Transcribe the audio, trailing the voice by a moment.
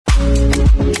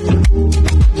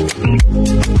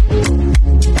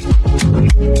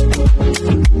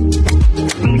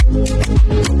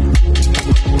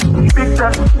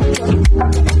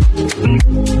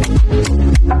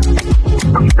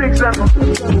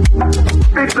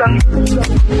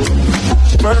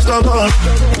First of all,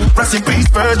 rest in peace,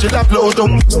 Virgil Abloh.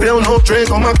 Still no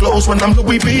Drake on my clothes when I'm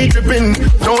Louis V dripping.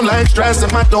 Don't like stress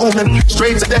in my dome and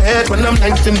straight to the head when I'm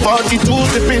 1942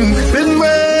 sipping. Been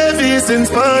wavy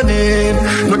since morning.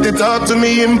 No, they talk to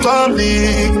me in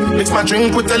public. Mix my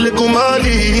drink with a little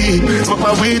Molly. Smoke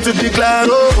my weed to the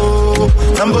claro.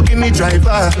 Lamborghini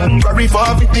driver, Ferrari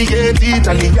 458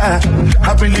 Italia.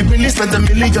 I really spent $1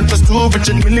 million just to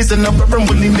Richard Millis and I'm from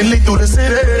willy-nilly through the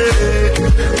city.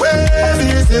 Wavy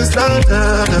since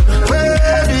London,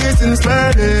 wavy since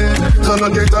Friday. So no,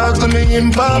 they talk to me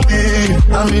in public.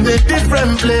 I'm in a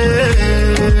different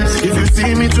place. If you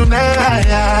see me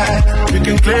tonight, you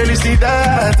can clearly see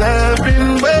that I've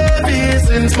been wavy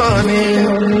since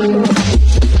morning.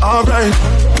 Alright,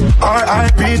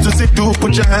 R.I.P. to Sidhu,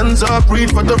 put your hands up, reach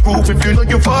for the roof if you know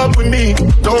you fuck with me.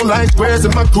 Don't like squares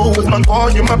in my crew, with my call,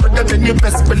 you my brother, then you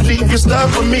best believe you stuck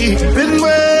with me. Been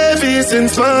wavy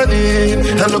since morning,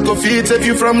 I look of feet save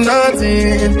you from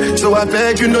nothing. So I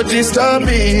beg you not disturb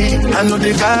me, I know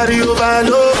they carry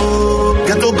overload.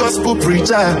 Ghetto gospel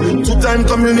preacher, 2-time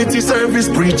community service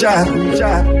preacher.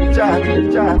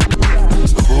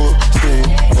 Cool thing,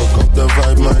 fuck up the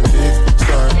vibe, my dick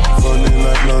start falling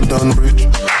like London Bridge.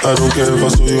 I don't care if I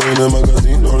saw you in a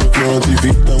magazine or if you're on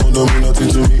TV, that one don't mean nothing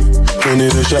to me. Don't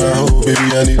need a shower, baby,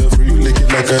 I need a freak. Lick it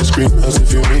like ice cream, as if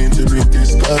you mean to be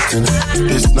disgusting.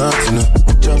 It's not enough,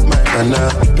 jump my banana.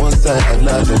 One side I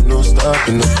lie, there's no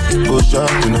stopping up. Go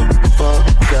shopping up, fuck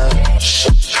that. Shh.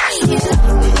 If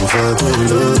I put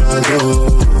it on, I go.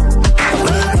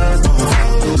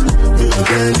 You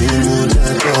can't even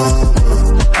let go.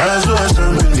 As well as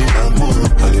I'm really amor.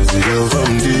 I can see you from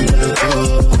the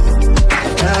ghetto.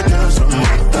 Can't come from the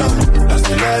town. That's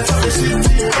the life of the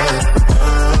city.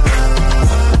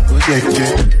 Oh yeah,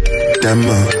 yeah,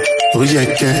 Dama. Oh yeah,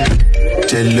 yeah,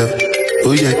 Jello.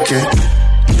 Oh yeah, yeah,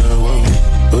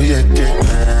 oh yeah, yeah,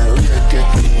 oh yeah, yeah,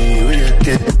 oh yeah,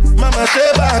 yeah. Mama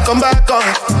Sheba, come back on.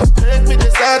 Take me the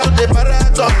side to the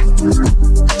paragon.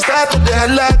 Start to the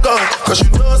halagon. Cause you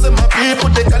know say my people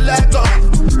they can like on.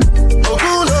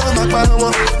 Ogulo Makpano.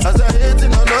 As I hate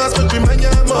in on us, but we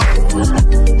manyamo.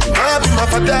 I be my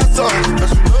father's son.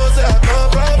 Cause you know say I come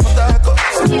from Potako.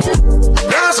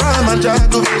 That's why I'm a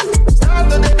jago. Start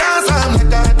to the dance, I'm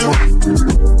like I do.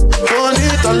 Don't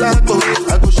need a lago.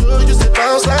 I go show you say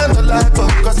bounce and a lago.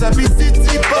 Cause I be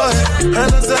city boy.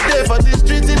 And as I day for the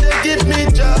street, they give me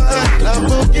joy.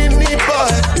 Lamborghini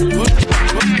boy.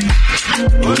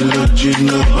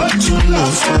 Olojino Batuna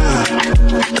fan.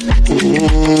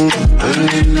 I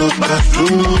need no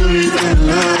bathroom even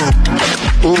now.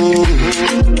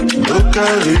 Don't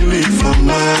carry me for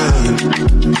mine.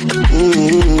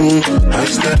 I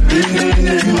step in the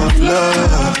name of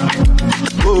love.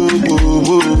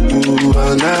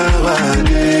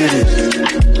 Nowadays.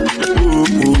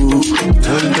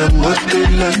 Tell them what they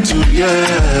like to hear.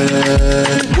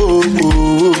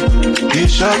 He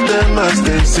shot them as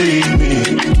they see me.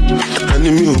 And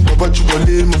you, Papa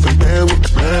Chupole, move a devil.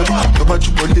 Papa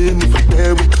Chupole, move a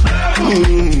devil.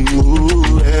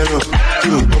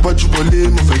 Papa Chupole,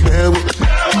 move a devil.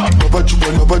 Papa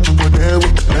Chupole, Papa Chupole,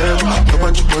 Papa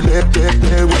Chupole,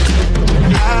 devil.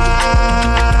 I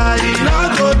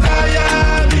don't go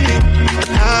tire me.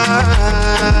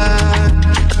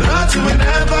 Not you will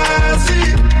never see.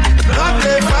 Not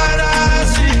the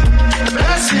fantasy.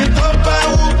 Messi, Topa,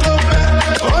 Utope.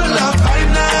 Hola,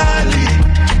 finally.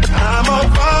 I'm on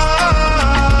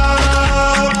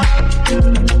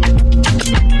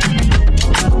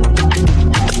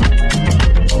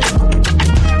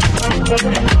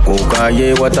Kukaye,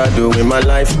 what I do with my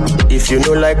life. If you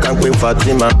know like I'm Queen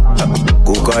Fatima.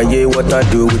 Kukaye, what I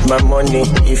do with my money.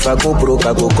 If I go broke,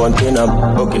 I go contain them.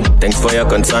 Okay, thanks for your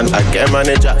concern. I can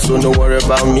manage it, so no worry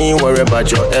about me, worry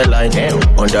about your airline.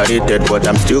 Underrated, but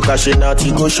I'm still cashing out.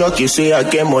 You go shock, you say I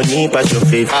get money, pass your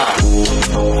faith.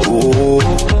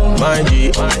 My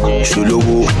G,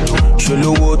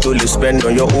 Shuluwo to le spend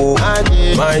on your own.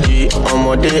 My G, I'm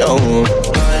a day on.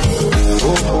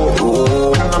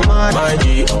 My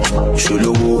G,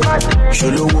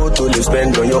 Shuluwo to le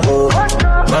spend on your own.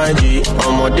 My G,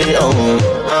 I'm a day on.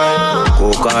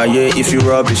 Kokaye, if you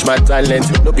rubbish my talent,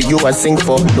 no be you I sing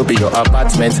for, no be your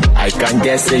apartment. I can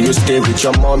guess say you stay with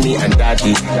your mommy and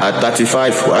daddy at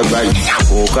 35.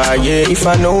 Kokaye, if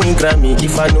I know in Grammy,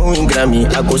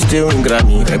 I go still in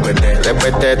Grammy.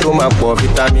 Repete to my poor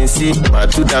vitamin C, my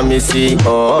two damn C,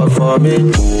 all for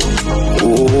me.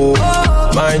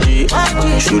 oh, my G.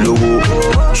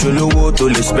 Shuluwo to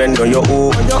le spend on your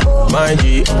own, my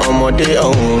G. I'm a day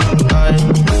on,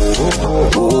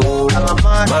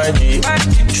 my G.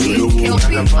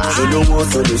 Shuluwo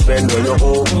to le spend on your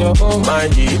own, my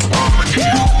G.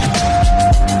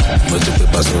 What's the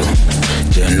paper so?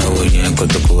 Jenna, you ain't got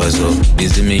the coazo.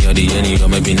 This is me or the any, or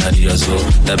maybe not the so.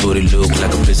 That booty look like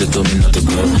a place that told me not to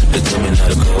go. They told me not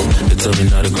to go. They told me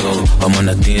not to go. I'm on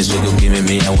the things you go give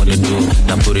me, I want to do.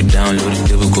 Now put it down, load it,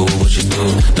 devil go, what you do.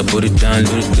 Now put it down,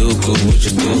 load it, do, go, what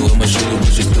you do. I'ma show you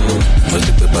what you do. What's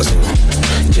the paper so?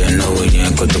 Jenna, you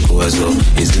ain't got the coazo.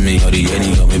 This is me or the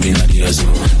any, or maybe not the so.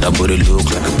 That booty look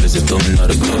like a place that told me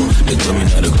not to go. They told me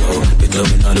not to go. They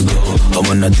told me not to go. I'm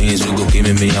on the things you go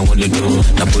give me, I want to do.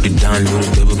 Now put it down, load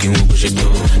it, devil can push it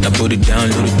through. Now put it down,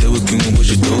 load it, devil can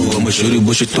push it through. I'ma shoot it,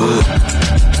 push it through.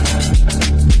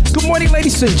 Good morning,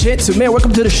 ladies and gentlemen.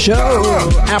 Welcome to the show.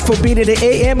 Afrobeat at the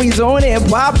AM is on and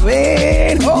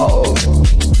popping. Oh,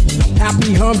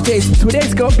 happy hump day.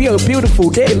 Today's gonna be a beautiful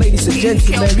day, ladies and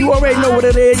gentlemen. You already know what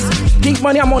it is. Geek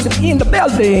Money, I'm in the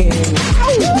building.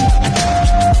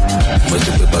 What's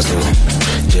the paper so?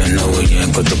 Jenna, you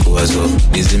ain't got the coazo.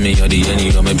 This is me or the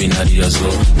any, or maybe not the so.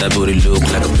 That booty look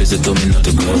like a place that told me not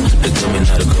to go. They told me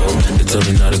not to go. They told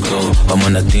me not to go. I'm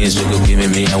on the things you go give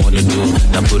me, I want to do.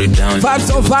 Now put it down. Vibes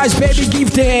on vibes, baby,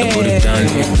 give them. Put it down,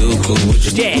 do go, what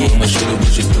you do. I'ma show you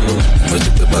what you do. What's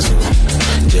the paper so?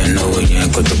 Jenna, you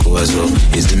ain't got the coazo.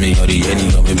 This is me or the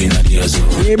any, or maybe not the so.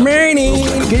 Good morning,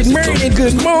 good morning,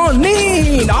 good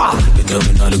morning. They told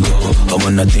me not to go. I'm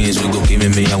on the things you go give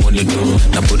me, I want to do.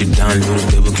 Now put it down, do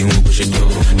it. Push it through.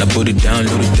 Now put it down,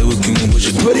 load it, we can push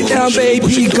it through. Put it down,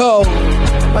 baby, go.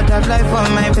 Butterfly for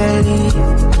my belly,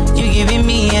 you giving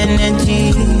me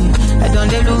energy. I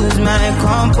don't lose my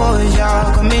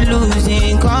composure, come me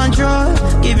losing control.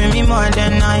 Giving me more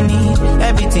than I need.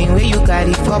 Everything where you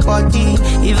carry for body,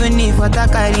 even if what I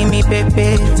carry me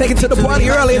pepe. Take it to the party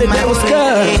early today, what's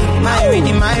good? My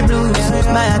reading my blues,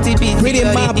 my activity.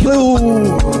 Reading my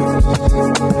blues.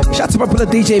 Shout out to my brother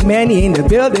DJ Manny in the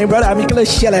building, brother. I'm gonna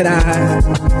shell it out.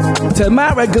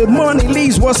 Tamara, good morning,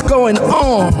 Lee's, what's going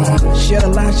on? Share a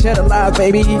lot,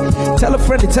 baby. Tell a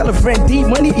friend, D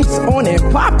Money is on and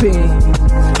popping.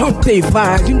 Hump day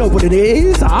vibes, you know what it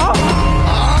is. Butterfly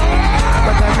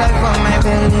for my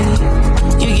belly,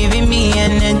 you giving me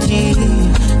energy.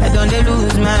 I don't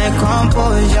lose my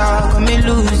composure, come me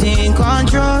losing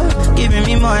control. Giving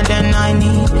me more than I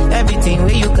need. Everything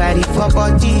where you carry for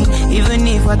body, even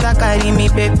if what I carry me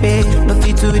pepe. No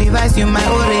fit to revise you my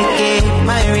oreke.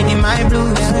 My reading my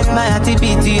blues, my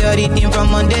activity or reading from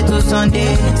Monday to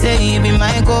Sunday. Say you be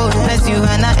my goal, bless you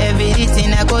and not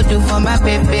everything I go do for my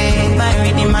pepe. My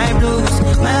reading my blues,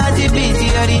 my activity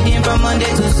or reading from Monday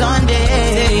to Sunday.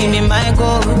 Say you be my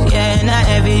goal, yeah, not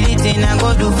everything I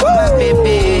go do for my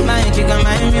pepe. My chicken,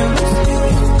 my music,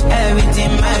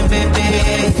 everything, my baby.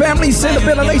 Families in the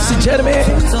building, ladies and gentlemen.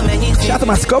 Shout out to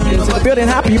my Scorpions in the building.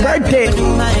 Happy birthday.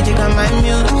 My chicken, my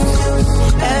music,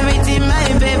 everything, my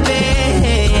baby.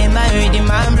 My reading,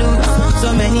 my blues.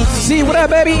 So many. See what up,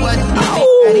 baby? You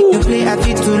play, I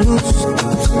feel to lose.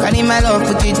 Carry my love,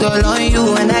 put it all on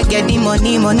you. And I get the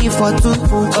money for two.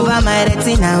 Over my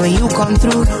retina when you come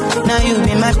through. Now you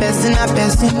be my person.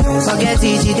 Forget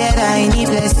teaching that I need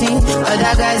blessing.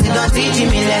 Other guys, they don't teach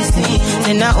me lesson.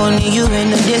 Then not only you in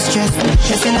the distress.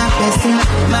 Just in a person.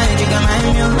 My jigga, my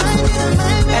music.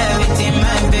 Everything,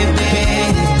 my baby.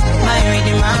 My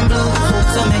reading, my blue.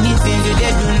 So many things you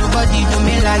did do. Nobody do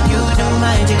me like you do.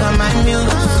 My jigga, my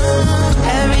music.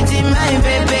 Everything, my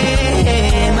baby.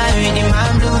 My reading, my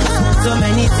blue. So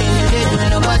many things you did do.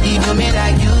 Nobody do me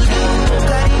like you do.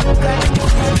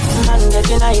 Man,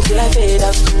 getting high till I fade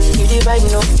up. You the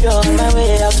vibe, no pure, my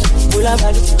way up. Pull up,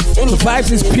 the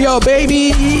vibes is pure,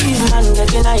 baby. Man,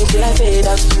 getting high till I fade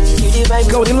up. You the vibe,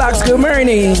 Goldilocks, good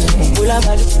morning. Pull up,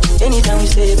 anytime we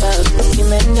stay back. The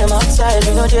men them outside,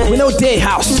 we know day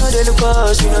house. We know they look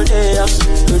us, we know day house.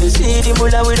 To the city,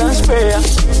 pull up, we don't spray up.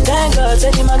 Thank God,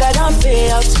 said the maga don't pay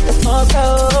out.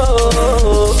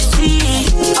 Oh, see,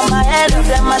 I'm ahead of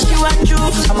them, I see what you.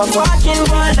 I'm a fucking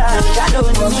baller, I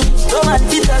don't know me. Don't want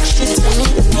to talk shit to me.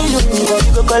 Me know me, but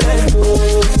you go collect.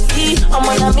 See, I'm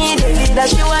on a me, baby, that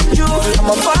she want you. I'm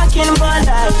a fucking baller,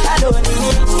 I don't know me.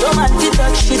 Don't want to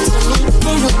talk shit to me.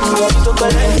 Me know me, but you go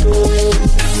collect.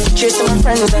 Chasing my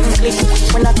friends and click.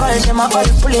 When I call them, I all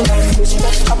pulling up.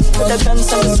 Up with the guns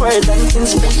and the swords and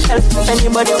things. Help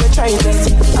anybody will try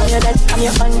this. I'm your dad, I'm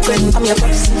your uncle, I'm your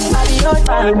pops. I'll be your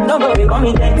time, nobody call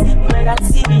me dead. When I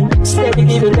see me, steady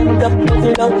give it them up, put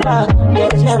it up back.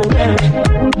 There's never there.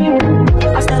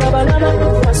 I Hasta la banana,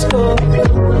 let's go.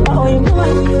 Oh, you know I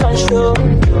can show.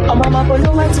 I'm mama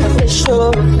below my time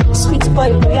show. Sweet boy,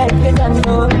 boy, I can't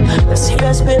know. The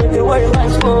serious baby, where you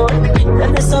want for?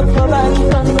 Let us up for back, you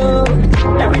can go.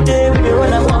 Every day we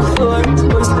run a walk for.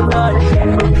 Post the Lord,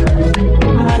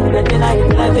 man, the night,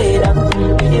 I made up.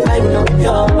 If I know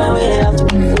you're my way up,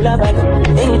 pull up back,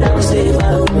 ain't that safe.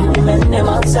 You met them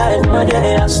outside, no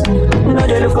day else. No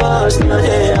day look for us, no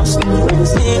day else. When you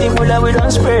see the mullah, we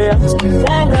don't spray out.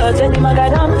 Thank God, tell him I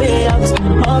got don't pay out.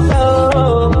 Oh,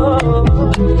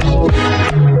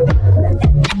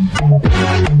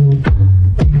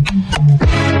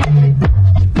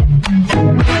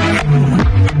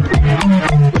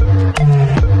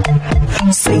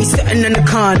 Say sitting in the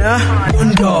corner,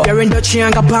 Dundo. You're in Dolce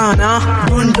 & Gabbana,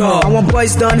 Dundo. I want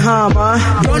boys done hammer,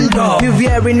 Dundo. You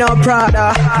wearing no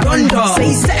Prada, Dundo.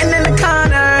 Say sitting in the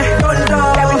corner, Dundo.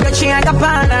 You're in Dolce &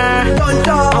 Gabbana,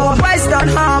 Dundo. I want boys done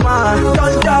hammer,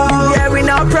 Dundo. You wearing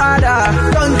no Prada,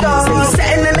 Dundo. Say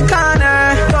sitting in the corner,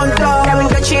 Dundo. You're in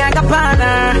Dolce & Gabbana,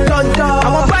 Dundo. I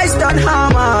want boys done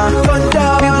hammer, Dundo.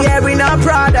 You wearing no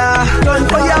Prada,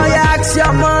 Dundo. Oh yeah, you ask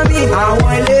your mommy, I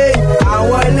want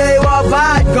lay what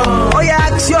bad gun. Oh yeah,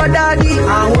 ask your daddy, I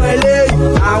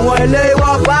want lay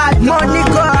what bad. Money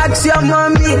go ask your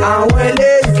mommy, I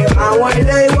want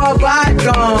lay what bad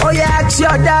gun. Oh yeah, ask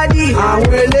your daddy, I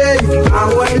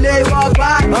want lay what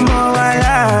bad. I'm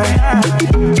alright.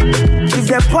 If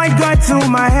the point got to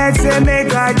my head, say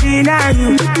make I deny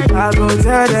you. I go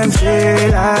tell them say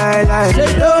lie.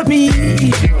 Say don't be.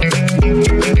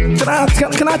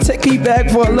 Can I take you back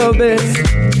for a little bit?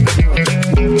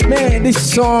 Man,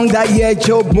 this song that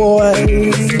your boy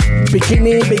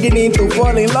beginning to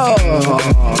fall in love.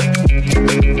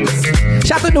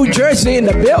 Shout to New Jersey in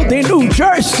the building, New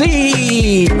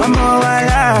Jersey. I'm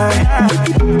alright.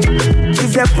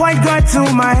 If the point got to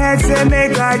my head, say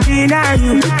make I deny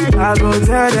you. I go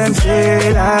tell them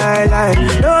say lie.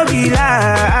 Don't be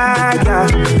like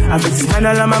I could spend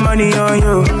all of my money on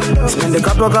you. Spend a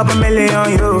couple million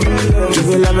on you. Give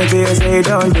you love until you say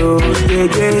don't do.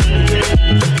 Yeah.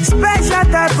 Special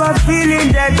type of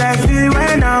feeling that I feel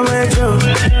when I'm with you.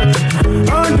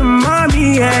 Oh, the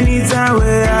mommy, anytime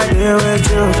where I deal with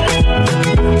you.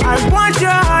 I want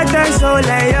your heart and soul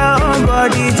and your own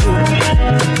body too.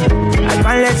 I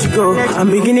can't let you go. I'm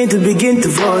beginning to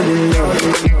fall in love.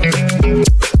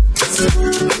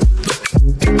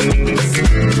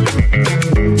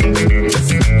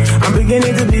 I'm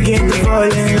beginning to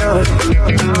fall in love.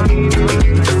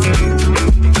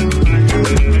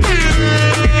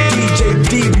 DJ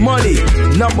D Money,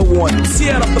 #1,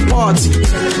 tear up the party.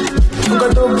 Go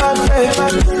to Buffet,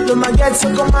 to my get so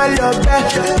come my love back.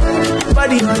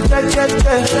 Body on check.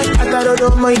 I got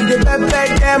all my the pepe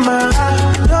them.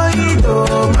 No you do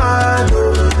my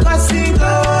cause you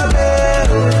go there.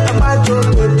 I'm to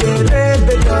put the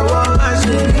better one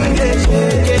machine.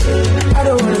 I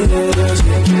don't wanna hear this.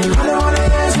 I don't wanna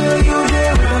hear you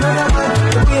there with another man.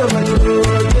 We are gonna do it.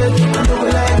 I don't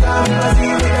like I'm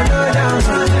see with another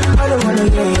man. I don't wanna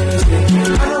hear this.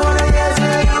 I don't wanna hear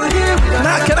you there.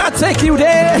 Now can I take you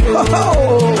there? Oh.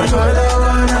 I don't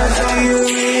wanna see you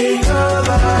with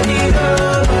nobody.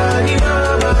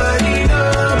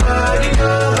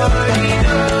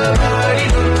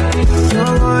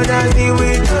 Don't wanna see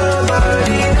with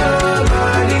nobody.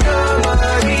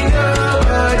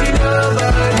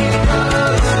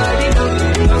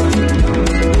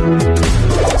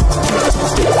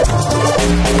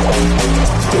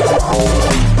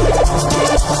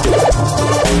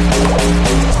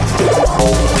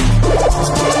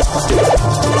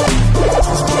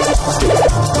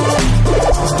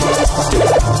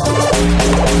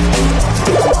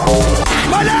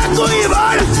 Malaco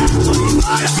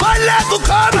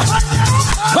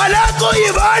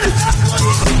Ivan.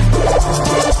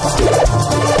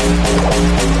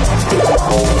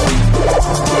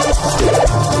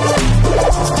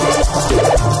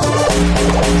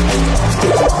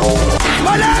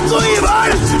 Malaco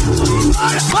Ivan.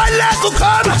 Malaco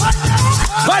come.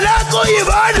 Malaco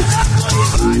Ivan.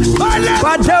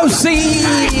 Badosi.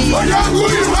 Malaco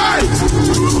Ivan.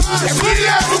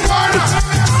 Malaco come.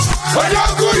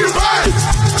 Malaco Ivan.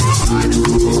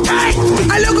 Hey,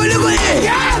 look,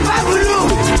 yeah, Babulu,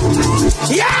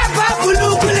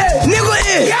 nigga,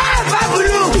 yeah,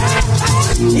 Babulu,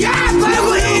 yeah,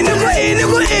 Babulu, nigga,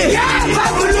 yeah,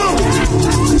 Babulu,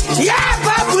 yeah,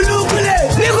 Babulu,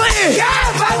 nigga, yeah,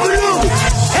 Babulu,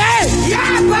 hey,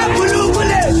 yeah, Babulu,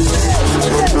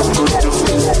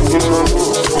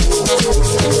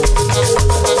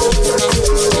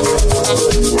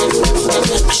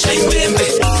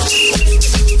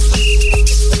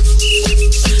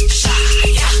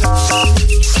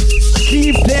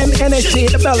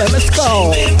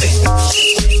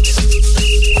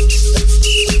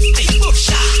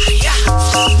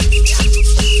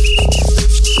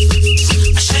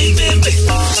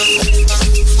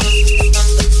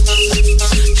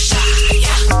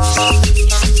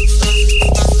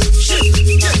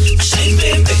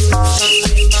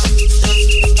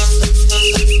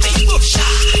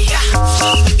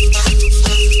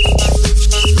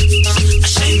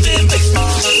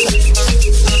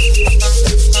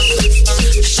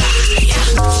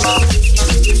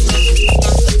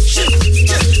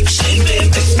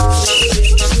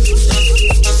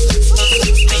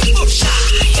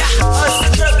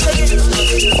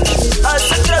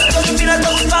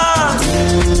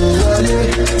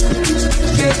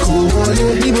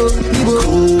 Libo, Libo,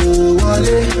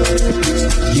 Kowale,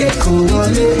 yeah,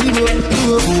 Kowale, Libo,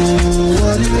 Libo,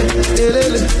 Kowale,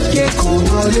 yeah,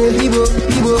 Kowale, Libo,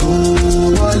 Libo,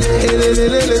 Kowale,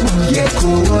 yeah,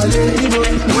 Kowale, Libo.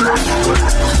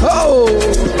 Oh,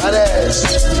 badass.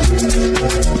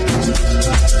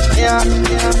 Yeah,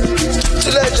 yeah.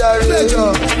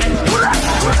 Pleasure.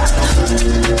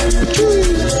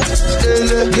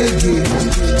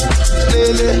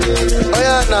 Lele, oh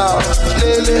yeah now,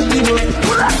 Lele,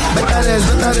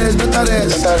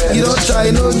 better. You don't try,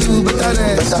 no you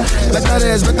better.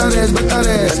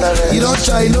 You don't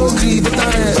try, no grief,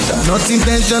 better. Not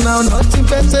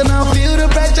intentional. Feel the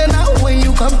pressure now when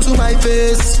you come to my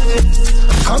face.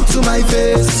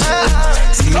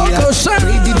 See,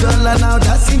 read the dollar now,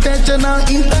 that's intentional,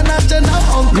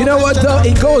 international. You know what though?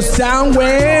 It goes down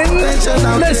when.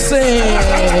 Listen.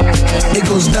 It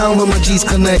goes down when my G's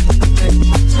connect.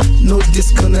 No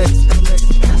disconnect.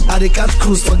 I the cat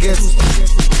cruise forget.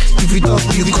 If you talk,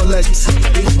 you collect.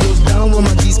 It goes down when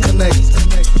my G's connect.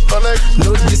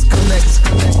 No disconnect.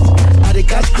 I the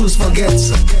cat cruise forget.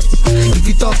 If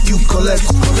you talk, you collect.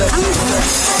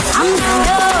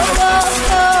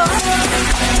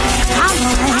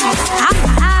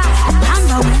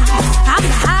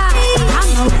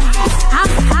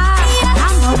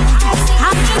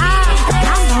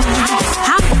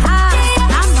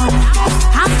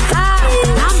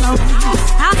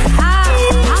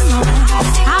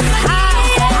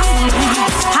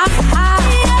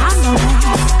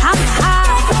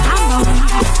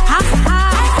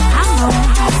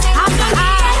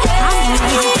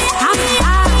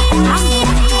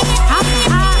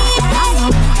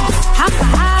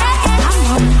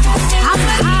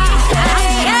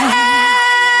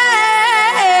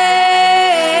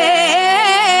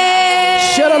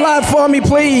 For me,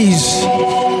 please.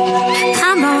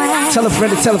 Tell a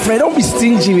friend. Don't be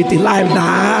stingy with the live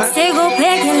now.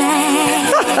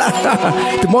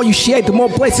 The more you share, the more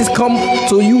blessings come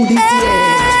to you this year.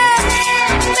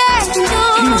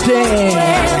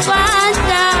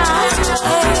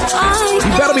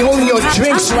 You better be holding your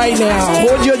drinks right now.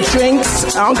 Hold your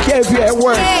drinks. I don't care if you're at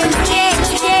work.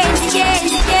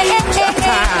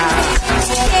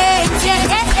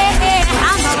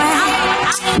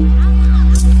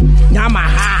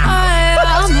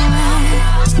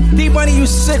 D-Money, you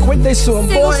sick with this one,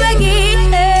 boy?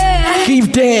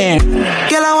 Keep damn.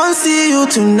 Girl, I want to see you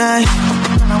tonight.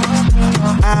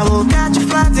 I will catch a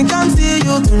flight and come see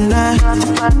you tonight.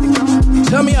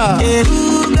 Tell me up. Hey,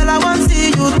 girl, I want to see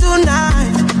you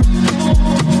tonight.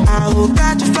 I will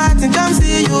catch a flight and come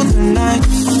see you tonight.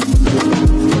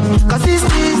 Cause this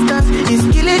distance is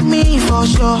killing me for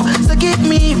sure. So give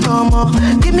me some more.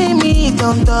 Give me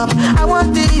thumbs up. I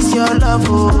want this, your love,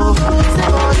 oh. Say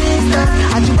for instance,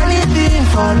 I do anything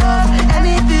for love.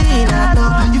 Anything at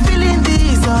all. You feeling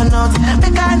this or not?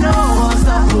 Make I know what's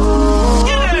up, oh.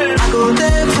 I go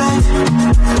take flight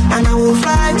and I will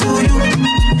fly to you.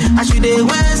 I should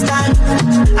waste time.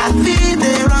 I feel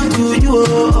they run to you,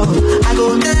 oh. I go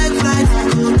take flight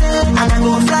and I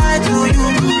go fly to you.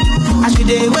 I should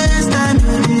waste time.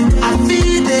 I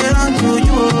feel they run to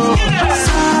you.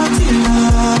 Something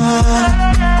love.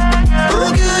 Oh,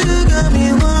 girl, you got me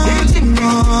wanting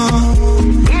more.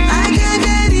 I can't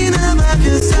get enough of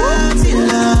your something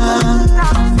love.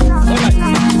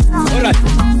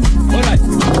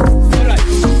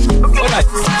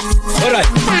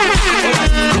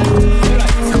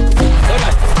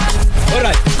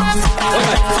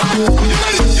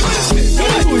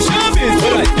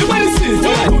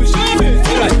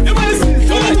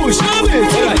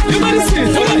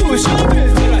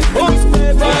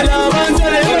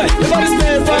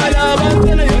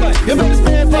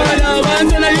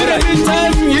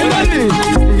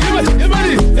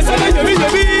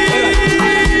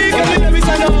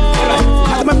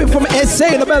 From SA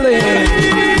in the belly.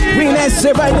 Bring that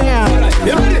shit right now.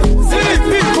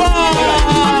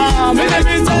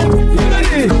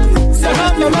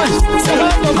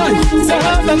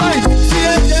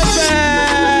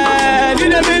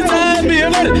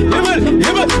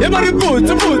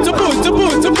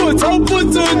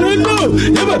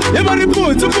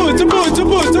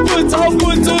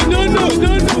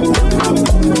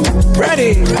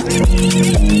 Ready.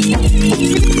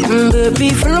 Baby,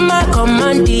 follow my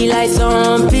command, like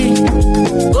zombie.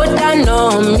 Go down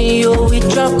on me, oh,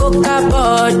 with your coca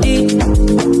body.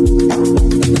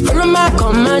 Follow my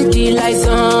command, like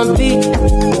zombie.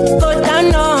 Go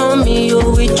down on me,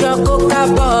 oh, with your coca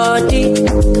body.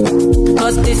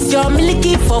 Cause this your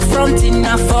milky for fronting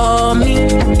now for me.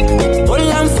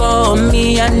 Hold on for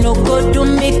me, I no go do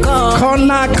me come.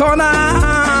 Corner.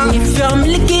 If you're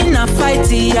licking a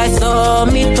fighty, I saw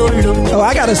me to look. Oh,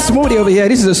 I got a smoothie over here.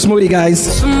 This is a smoothie,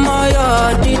 guys.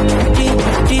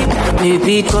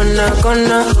 Baby, gonna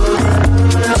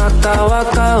waka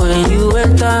waka when you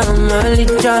enter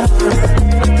Malicha.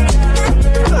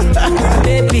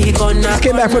 Baby, gonna. Just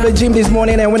came back from the gym this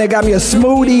morning and when I got me a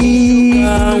smoothie.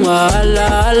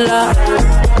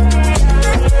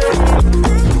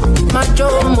 Macho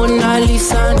Mona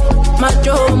Lisa,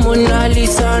 Macho Mona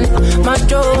Lisa,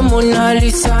 Macho Mona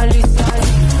Lisa.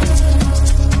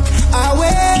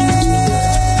 Away,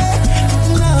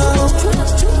 no.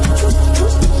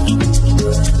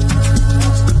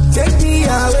 Take me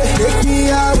away,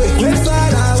 way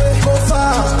far away, go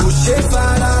far, push it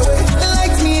far away,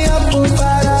 light me up, go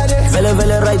far away.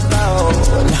 Vele right now,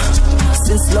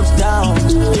 since lockdown,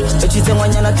 but you think when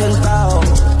you're not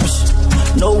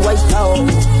 10,000, no white out,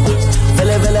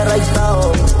 vele right now,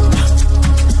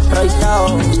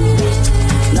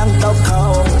 lang tao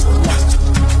cow,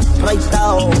 right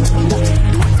now.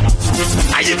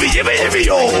 I be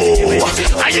yo.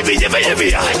 I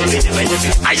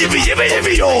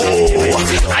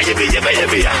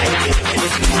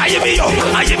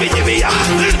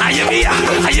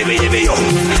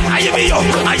be yo.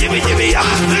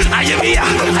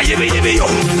 I be yo.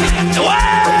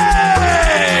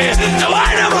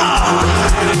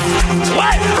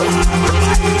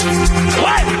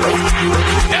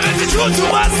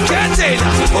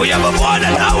 Oh, you have a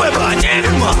border now, we're born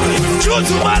anymore. True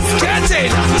to us, can't tell.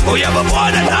 Oh, you have a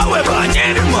border now, we're born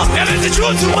anymore. Everything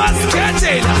true to us, can't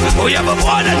tell. Oh, you have a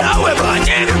border now, we're born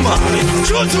anymore.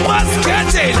 True to us, can't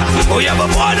tell. Oh, you have a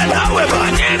border now, we're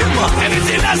born anymore.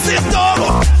 Everything that's in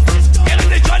store.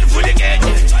 Everything done for the game.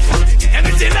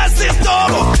 Everything that's in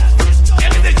store.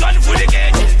 Everything done for the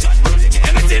game.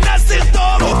 Everything that's in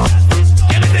store.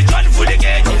 Everything done for the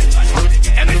game.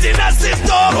 Everything that's in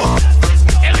store.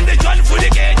 Everything done for the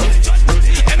game.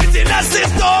 Everything that's in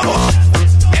store.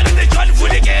 Everything done for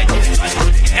the game.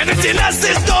 Everything that's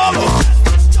in store.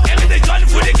 Everything done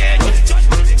for the game.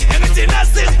 Everything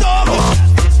that's in store.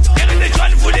 Everything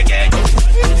done for the game.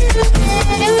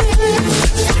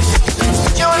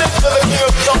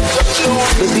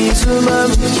 Baby Suman,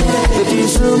 baby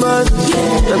Suman,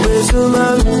 baby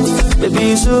Suman, baby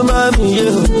Suman,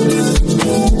 yeah.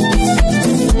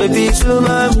 Baby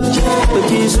Suman,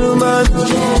 baby Suman,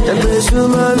 baby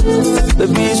Suman,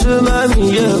 baby Suman,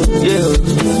 yeah, yeah.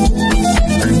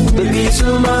 Baby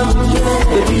Suman,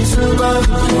 baby Suman,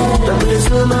 baby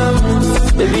Suman,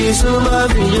 baby Suman,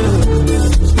 yeah.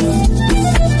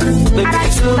 Baby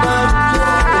Suman,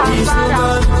 baby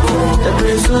Suman,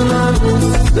 baby Suman,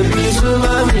 baby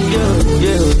Suman, yeah,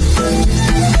 yeah.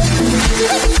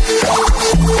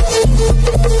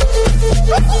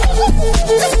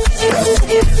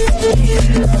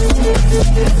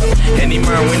 Any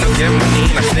man when I get money,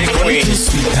 I stay queen. Money too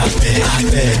sweet, I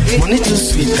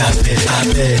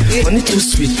bet. Money too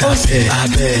sweet, I bet.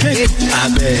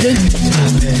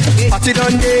 Party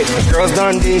done day, girls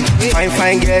done day.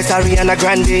 Fine girls, Ariana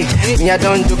Grande. Me I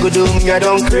done do good, me I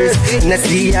done crazy.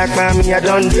 Nestle Akman, me I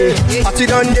done day. Party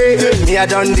done day, me I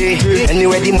done day.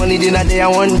 Anyway the money dinner day I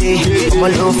one day. I'm a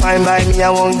low fine by me I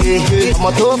one day. I'm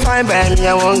a too fine by me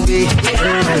I one day.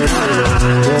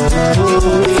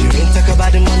 Talk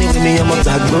about the money with me, I'm a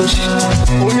black bush.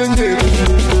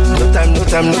 No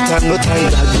time, black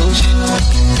bush.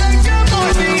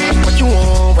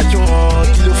 What you want,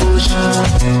 kilo fush.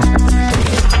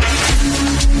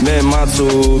 Men mat,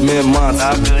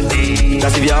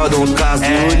 that's if y'all don't cast. The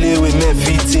only way men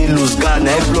fit in lose God.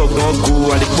 Now every block don't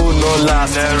go and the phone don't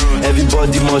last.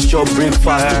 Everybody must chop breakfast.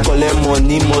 To collect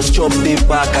money, must chop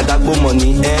paper. Kadagbo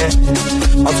money,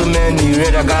 How so many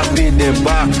red, I got paid them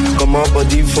back. Come on,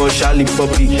 body for Charlie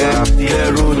Puppy,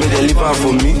 Clear road, may they live out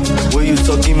for me. When you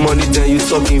talking money, then you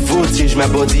talking voltage. My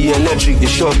body electric, they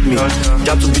shock me.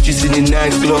 Jab to bitches in the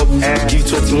nightclub. Give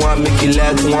 21, make it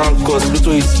like one, cause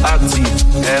Pluto is active.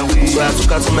 So I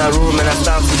took out to my room and I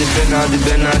start to depend on la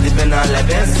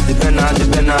Benz. Depend on la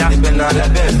Benz.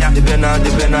 Depend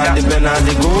on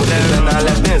the gold, depend on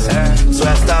la Benz. So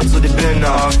I start to depend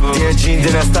on the engine,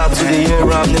 then I start to the air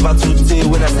round. Never to day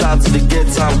when I start to the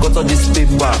get time. Got all this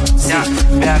paper. See, I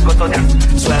got all that.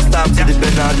 So I start to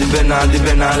depend on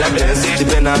la Benz.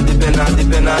 Depend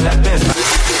on la Benz.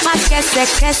 Ma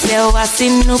kese what's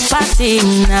in new party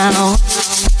now.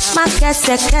 Ma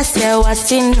kese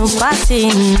what's in new party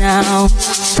now.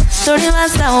 Story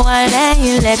was the one that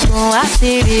you let go. All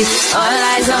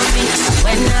eyes on me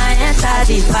when I enter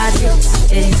the party.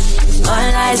 All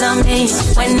All eyes on me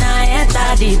when I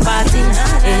enter the party.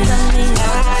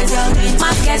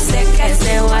 My kese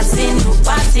was in the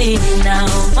party now.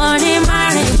 Money,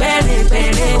 money, baby,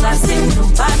 was in the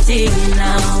party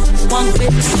now. One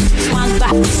quick, one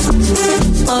back.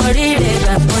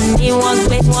 Only one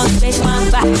quick, one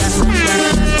back.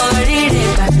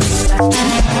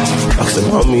 Ask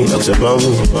about me, until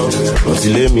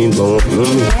let me go on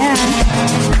me.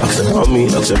 Ask about me,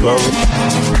 until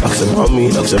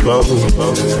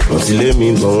let me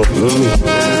go on me.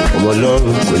 I'm alone,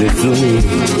 will it flew me?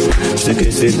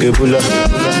 Seke bula,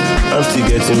 I'm still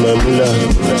getting my moolah.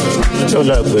 Don't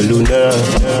like Beluna.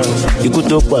 You could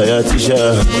talk by a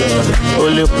teacher.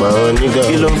 Only pound nigga.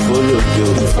 You don't follow you.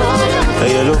 I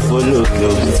don't follow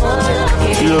you.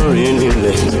 You don't really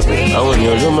let. I want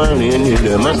your man really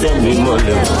let. Tell me more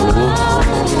level.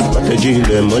 But I do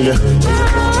them all.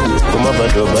 Come up at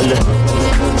the ballet.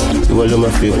 You will my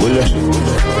figure.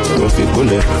 Don't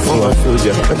figure. For my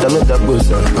soldier. But I'm not a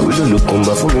bossa. I will look on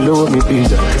for me low me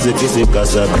pizza. It's a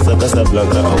casa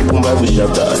blanca. I'll come back with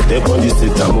chapter. I step on this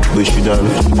seat. I'm push you down.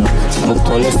 Move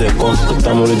on, let's take off.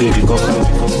 I'm already gone.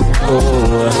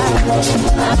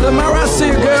 The Marassi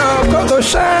girl, go to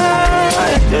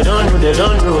shine. They don't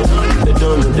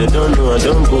know, I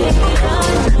don't go.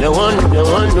 They want where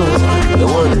I go.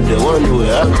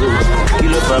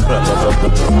 Kill up papa,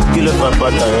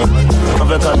 I'm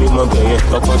back at me, my baby.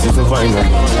 I want you to find her.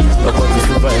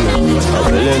 I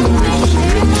will end the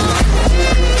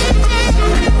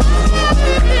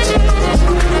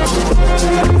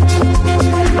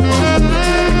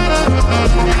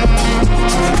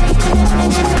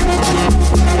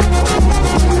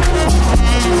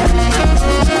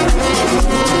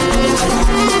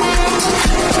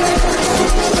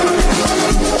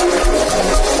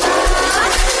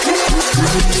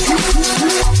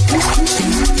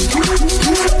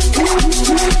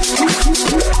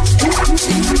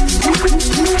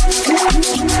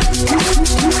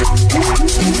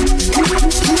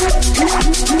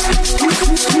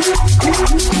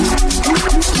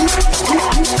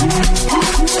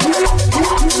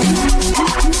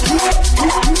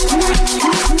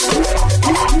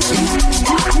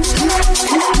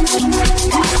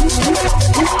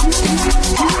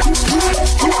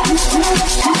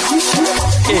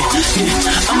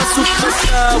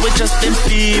with Justin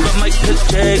Bieber, Michael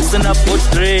Jackson, I put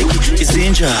Drake, it's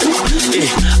Inja,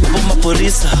 I'm a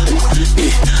police,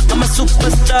 I'm a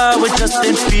superstar with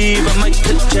Justin Bieber,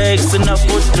 Michael Jackson, I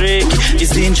put Drake,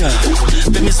 it's Inja,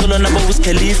 Bemi solo number was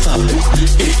Khalifa,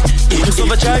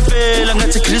 Usoba Chaife,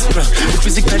 Langati Chris Brown,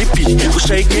 Ufizi Karipi,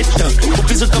 Ushai Get Down,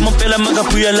 Ufizo Kamopela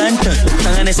Magapuya Lanta,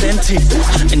 Tangane Senti,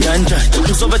 and Janja,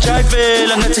 Usoba Chaife,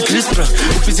 Langati Chris Brown,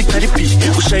 Ufizi Karipi,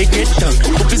 Ushai Get Down,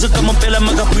 Ufizo Kamopela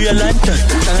Magapuya Lanta,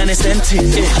 Tangane Senti,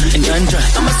 and Janja.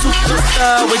 I'm a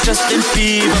superstar with Justin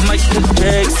Bieber, Michael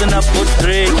Jackson, I put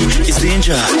Drake, it's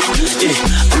Ninja,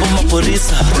 I'm a police.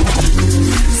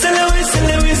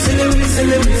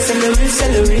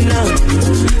 Celebrate now.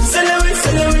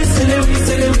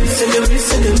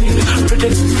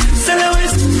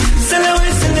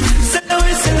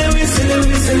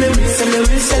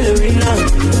 Celebrate now.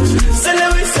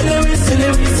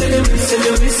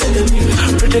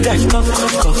 Pretty guy,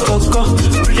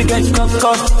 pretty guy,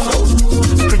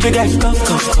 pretty guy,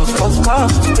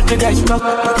 pretty guy,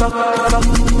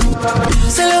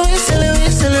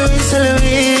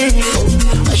 celebrate.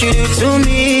 What you do to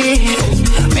me?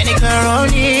 Many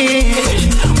caroni.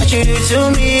 What you do to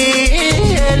me?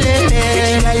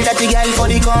 Dirty girl for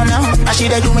the corner. And she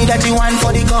do me dirty one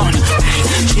for the corner.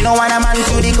 She don't want a man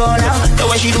to the corner. The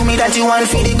way she do me dirty one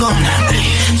for the corner.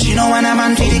 She don't want a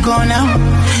man for the corner.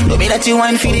 Do me dirty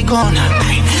one for the corner.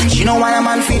 She don't want a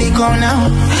man for the corner.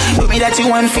 Do me dirty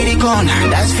one for the corner.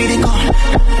 That's for the corner.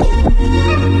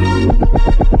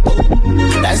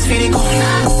 That's for the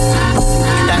corner.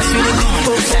 That's for the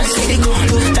corner. That's for the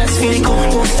corner. That's for the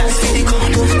corner. That's for the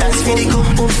corner. That's for the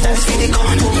corner. That's for the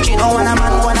corner. She don't want a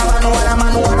man.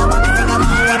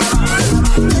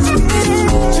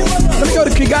 Let me go to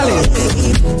Kigali.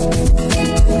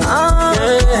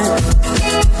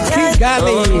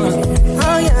 Kigali.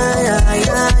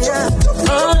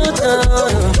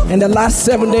 In the last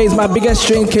 7 days, my biggest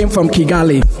stream came from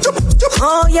Kigali.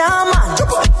 Oh yeah, man.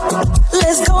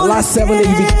 Let's go. The last 7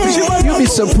 days, you'll be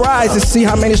surprised to see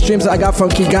how many streams I got from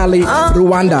Kigali,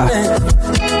 Rwanda.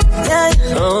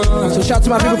 So shout out to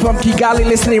my people from Kigali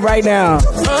listening right now.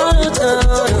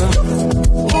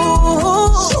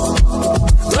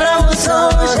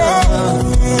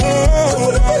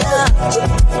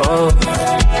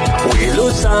 We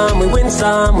lose some, we win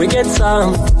some, we get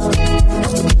some.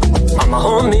 All my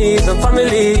homies and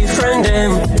family, friend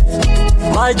them.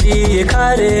 Maji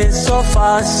kare so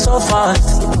fast, so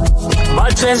fast.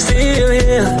 But we're still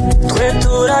here,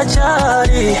 Twentura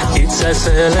Chari. It's a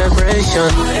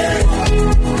celebration.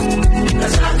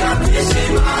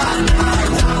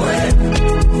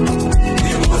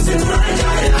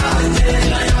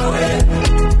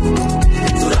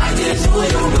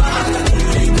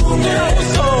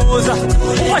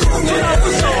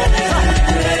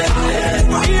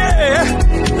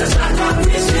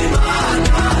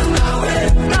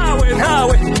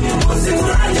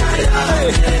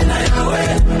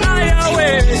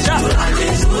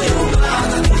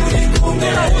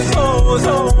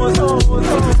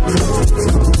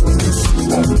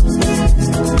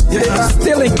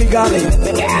 Still in Kigali.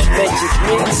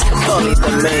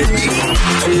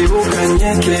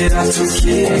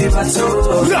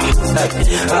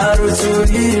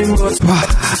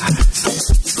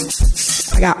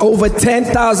 I got over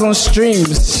 10,000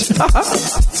 streams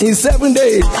in 7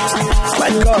 days. My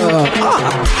God.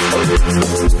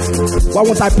 Why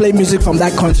won't I play music from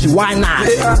that country? Why not?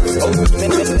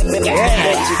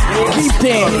 Keep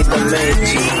them.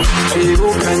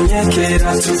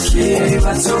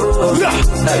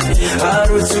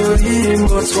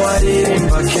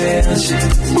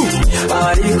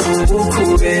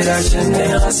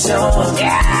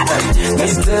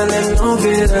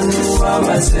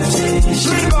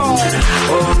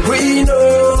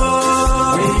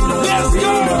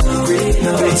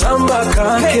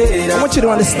 Hey, I want you to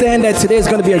understand that today is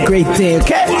going to be a great day,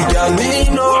 okay?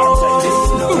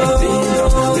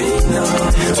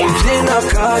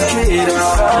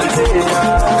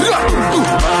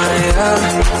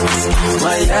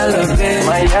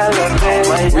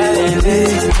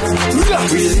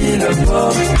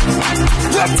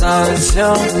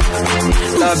 Attention,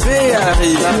 la paix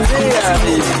arrive,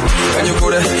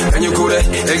 Kanyukure,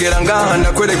 Egeranga,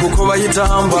 Kwede Kukuba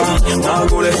Yitamba,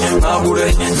 Magure.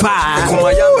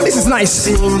 This is nice.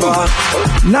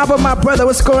 Now, but my brother,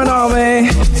 what's going on, man?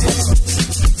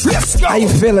 Let's go. How you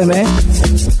feeling, man?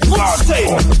 Let's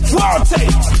go.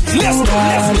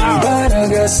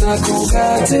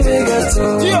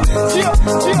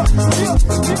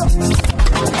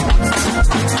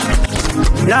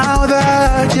 Now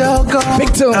that you're gone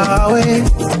away,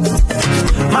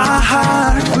 my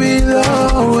heart will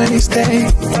always stay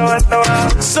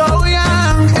so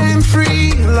young and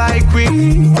free, like we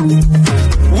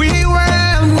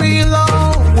will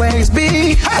always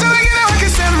be.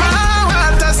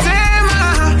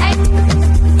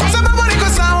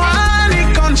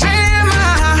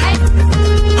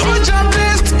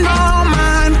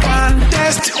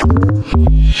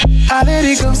 I let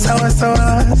it go, sour.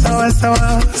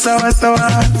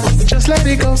 Just let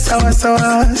it go, sour. I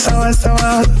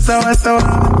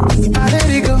let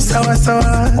it go, sour.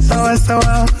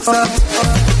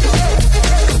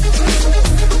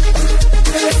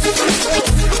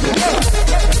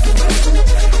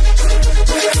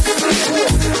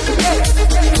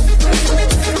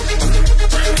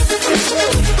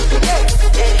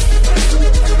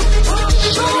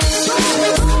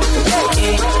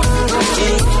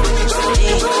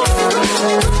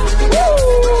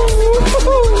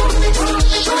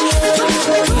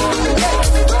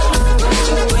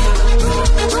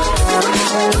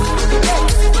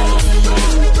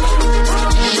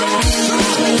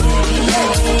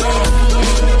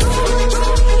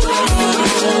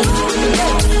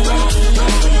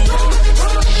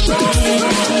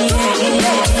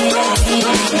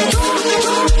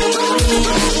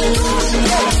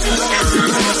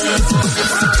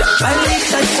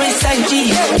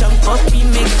 Jump up,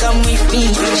 make come with me.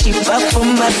 She pop for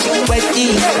my body,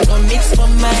 no mix for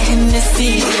my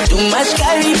Hennessy. Too much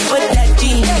carry for that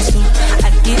jeans, so I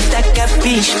get that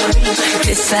capiche.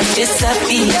 This a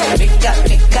beat, make up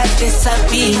this a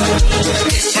beat.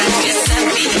 This a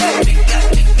beat, make up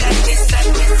this a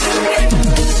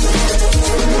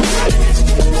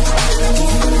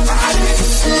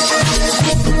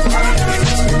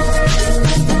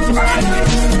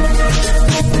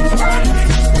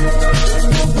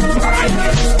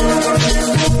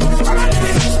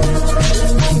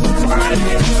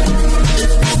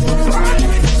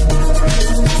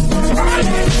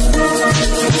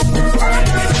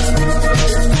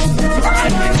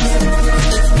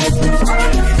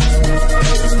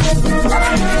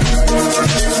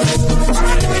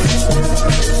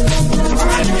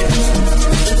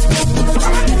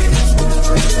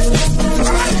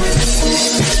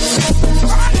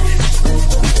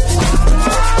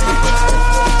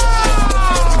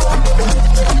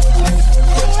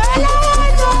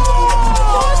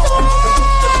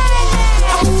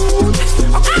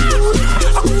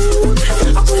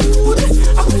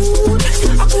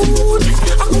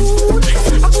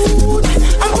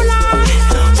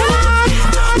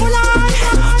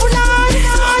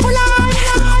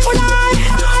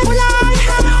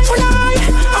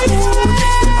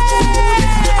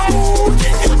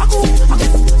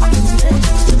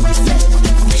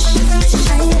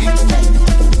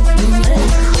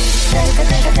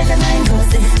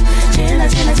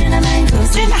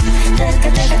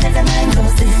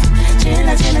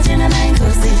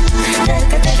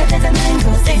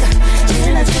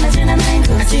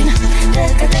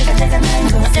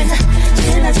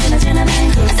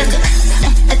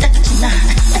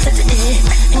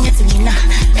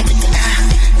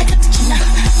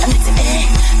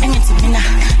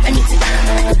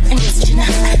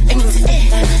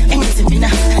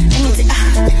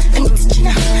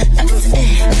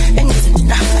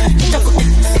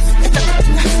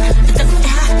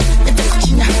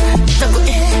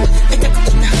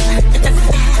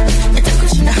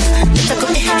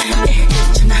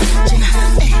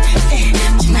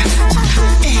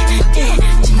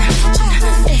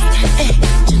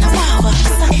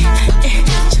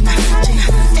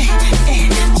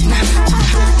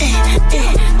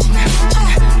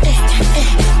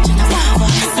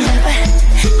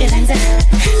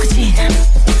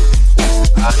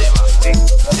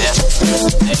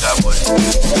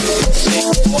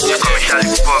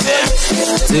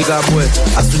Gaga boy.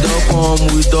 As we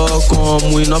don't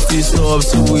come, we not fit stop,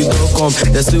 so we don't come.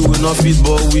 They say we not fit,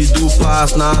 but we do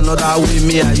pass. Now another way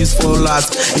me I use for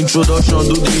last. Introduction,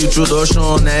 do the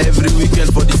introduction. Every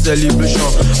weekend for the celebration.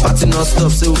 Party non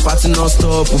stop, say we party non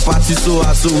stop. We party so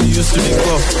hard, so we used to the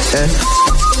cup.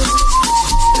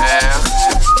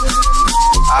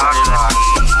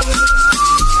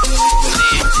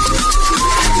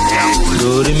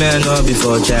 So the man not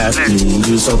before Chasky,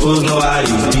 you suppose know how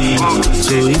you be.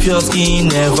 So if your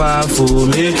skin never full,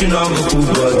 make you not go cool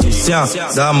body. Yeah,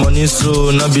 that money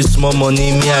so not be small money.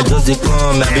 Me I just dey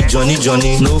come, I be Johnny.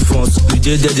 No funds, you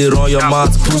dey there they run your mouth,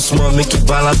 push small, make you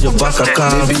balance your bank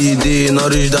account. Maybe they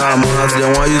not reach that amount, they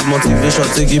want use motivation,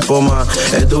 take it for my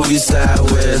head over side,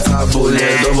 where table,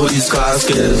 double this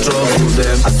casket, trouble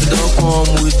them. As we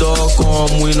don't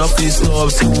come, we not fit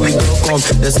stop, so we don't come.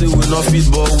 They say we not fit,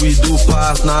 but we do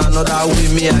pass. Now another way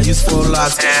me I use for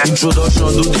last. Introduction,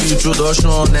 do the introduction.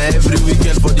 Every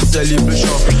weekend for the celebration.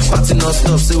 Party non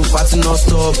stop, say we party non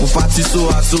stop. We party so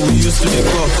hard, so we used to the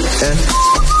cup.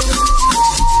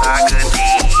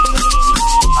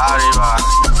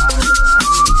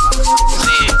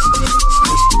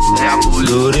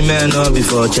 So the man not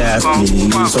before Chasky,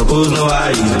 you suppose know how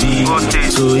you be.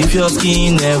 So if your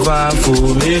skin never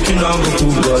full, make you not go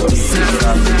cool body.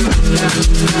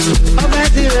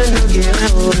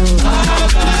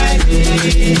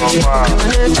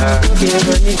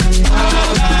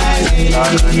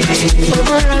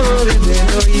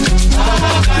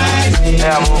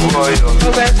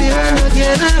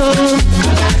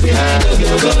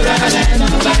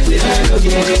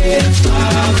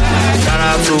 Shout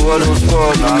out to all those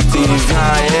calls,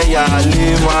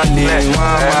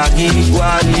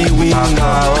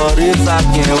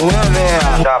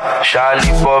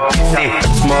 Charlie Poppy,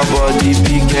 small body,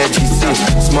 big head,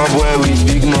 small boy with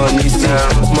big money,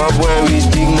 small boy with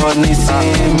big money,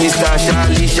 Mr.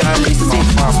 Charlie,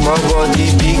 small body,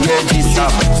 big head,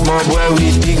 small boy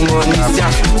with big money,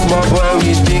 small boy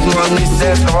with big money,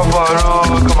 come on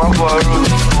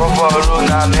borrow,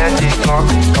 now magic, come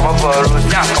on borrow,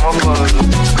 now magic,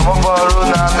 come on borrow,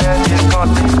 now magic,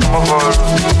 come on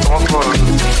borrow.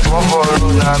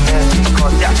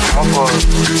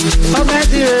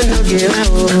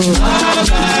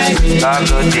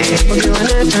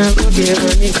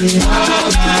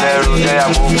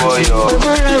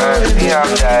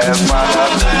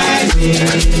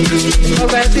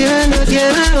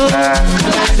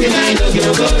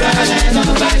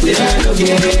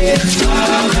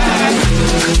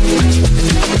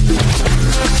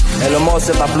 Elon Musk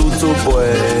set a Pluto boy,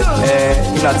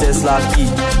 in a Tesla key,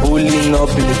 pulling up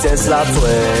in the Tesla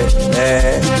toy,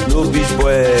 no bitch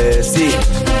boy, see,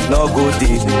 no go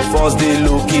day, first day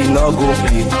low key, no go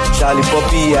play, Charlie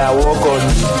Poppy, I walk on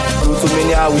you, Pluto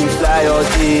mania we fly all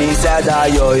day, inside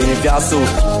that yo, if ya so,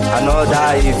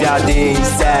 another if ya day,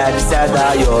 inside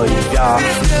that yo, if ya,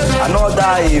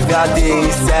 another if ya day,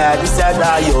 inside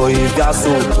that yo, if ya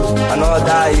so,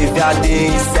 another if ya day,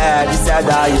 inside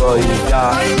that yo, if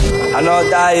ya.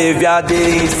 Another if ya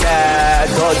dey inside,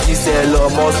 God this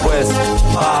Elon Musk West.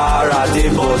 Para dey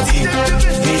body,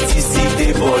 BTC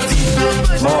dey body,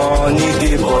 money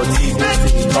dey body.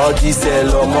 God this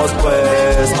Elon Musk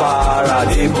West. Para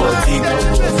dey body,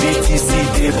 BTC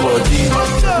dey body,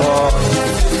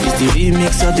 It's the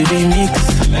remix of the remix.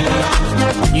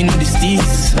 You know the steez.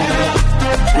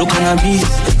 Look on a beat,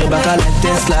 your back like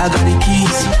Tesla, I got the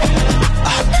keys.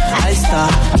 I star,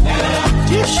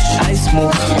 I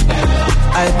smoke,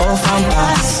 I puff and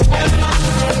pass,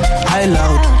 I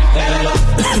loud,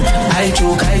 I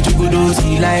choke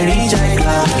dozy like reach I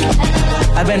cloud.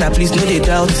 I better please no they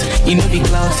doubt, you know the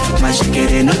clout, my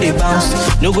shake no they bounce,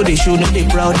 no go they show, no they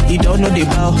proud, he don't know they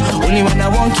bow, only when I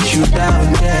want kiss you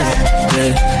down,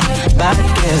 yeah. Bad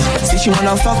girl, say she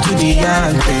wanna fuck to the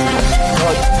end,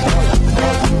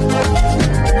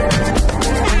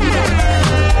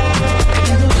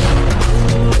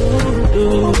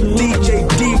 DJ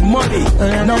D Money,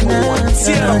 number one,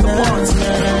 tear up the ones.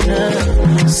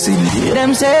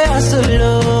 Them say hustle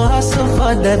low, hustle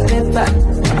for the paper.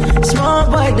 Small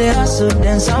boy they hustle,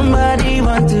 then somebody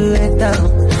want to hit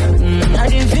down. I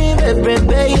didn't feel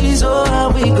baby, so how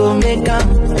we gon' make them?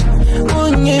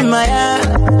 Unye maya,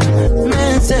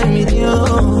 men send me you,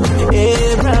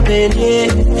 eh, brabele,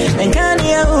 and can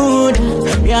you hood?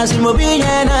 Yes,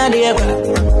 mobinya na diaba,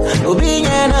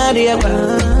 obinya na diaba.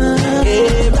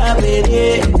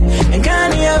 And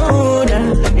can you hold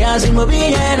her? Yes, I'm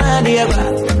obedient,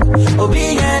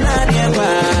 Obiana,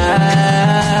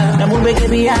 Now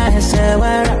baby I say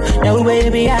what? Now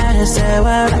baby I say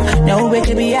what? Now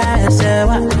baby I say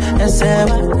what? I say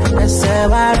what? I say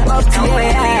what? Now baby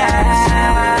I say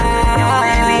what? Now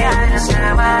baby I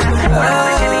say what? Now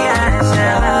baby I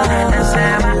say what? I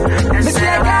say what? Miss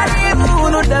Lagari,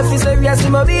 no that is a yes,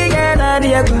 my big and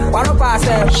idea. One of us,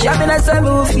 Shamina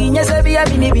Samu, Finas, I be a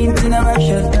mini bint in a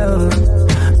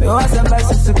you want some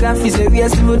places to come, is a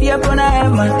yes, moody upon a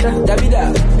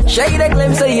Davida. Shake the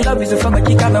claim, say he loves you from a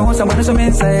kick and I want someone else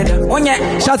inside. One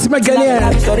yet, shots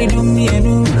again. Sorry, do me a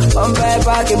new on by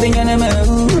park, a big and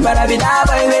but I be that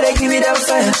way, where give it up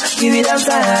fire, give it up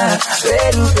fire.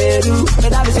 Peru,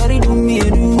 but I be sorry, do me a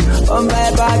new on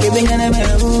by park, a big and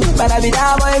but I be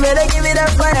that way, where give it up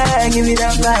fire, give it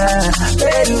up fire.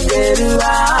 Peru,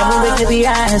 I'm baby, I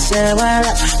say, well,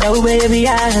 no baby,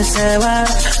 I say, well,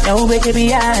 no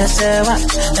baby, I say, what,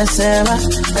 I say, what,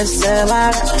 I say,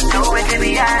 what, no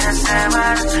baby, I say,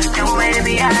 what, no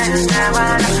baby, I say,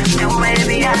 what, no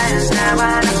baby, I say,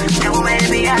 what, no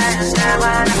baby, I say,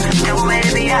 what, no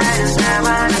baby, I say,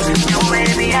 what, no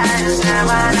baby, I say,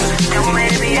 what, no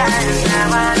baby, I say,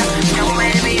 what, no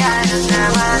baby, I say,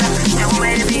 what, no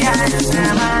baby, I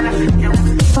say, what.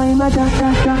 I'm a da,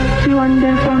 she want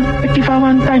them from. But if I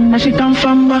want time, now she come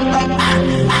from back.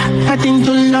 I think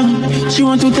too long, she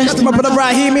want to test my brother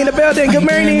Raheem in the building, good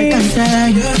morning.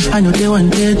 I know they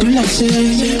want to do like say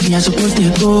me, I supposed to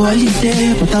go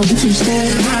holiday, but I want to stay.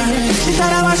 She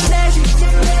thought I was lazy,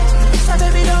 so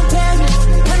baby don't play me.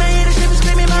 When I hear the shit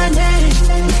screaming my name,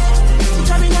 she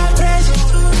told me not crazy.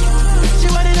 She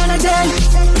wanted on a date,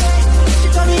 she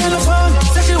told me on the phone,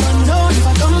 said she want to know if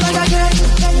I come back again.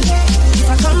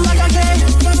 I come back again,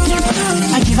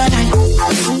 I give her that.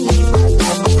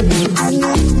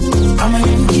 I'm a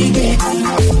empty gate.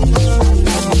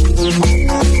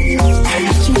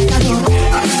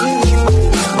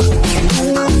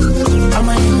 I'm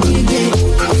a empty gate.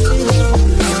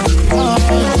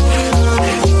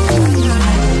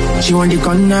 She want the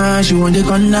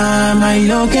corner, my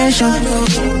location.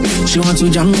 She want to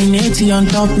jam in 80 on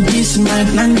top of this, my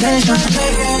plantation.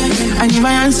 And if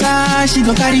I answer, she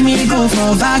go carry me go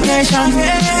for vacation.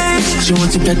 She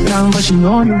want to get down, but she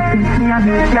know you think me a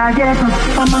bit like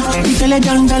Mama, if you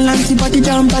young balance, but the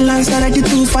jump balance, I like the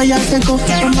two fire take up.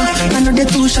 Mama, I know the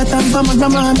two shut up, Mama,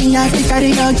 me I think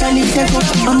carry out Charlie take up.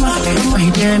 Mama, my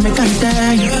dear, me can't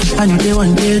tell you. I know they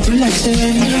one day to like say,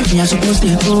 me I supposed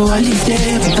to go a little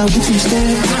day, but I wish you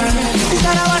stay. She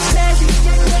thought I was lazy,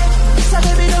 so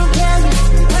baby don't care me.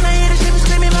 When I hear the shit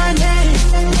screaming my name,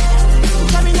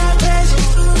 tell me not crazy.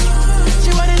 She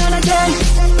wanted on a day.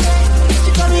 She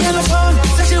told me on the phone,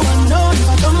 said she want to know if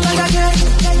I come back again.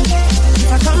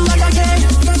 If I come back again,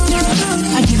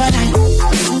 I give her that.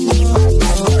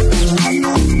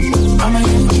 I'm a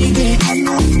empty gate.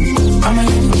 I'm a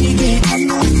empty gate.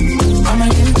 I'm a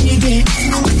empty gate.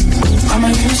 I'm a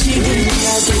empty gate.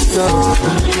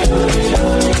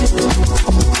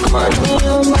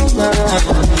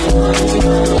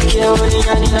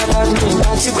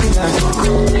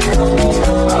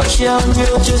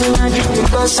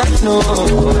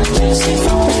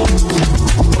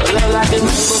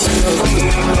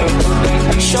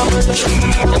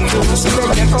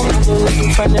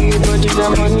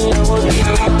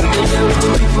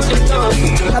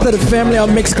 After the family on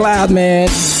Mixcloud, man.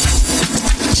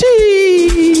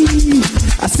 Gee.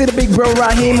 I see the big bro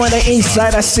Raheem on the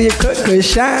inside. I see a cook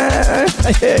shine.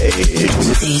 Hey.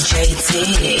 DJ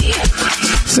T.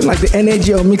 Seems like the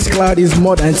energy of Mixcloud is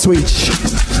more than Twitch.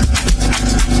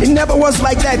 It never was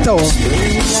like that though.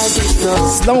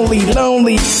 It's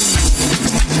lonely.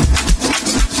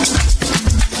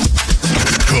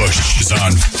 Kush is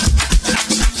on.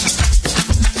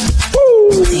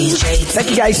 Woo. Thank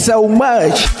you guys so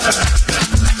much.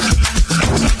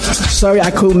 Sorry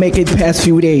I couldn't make it past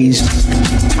few days.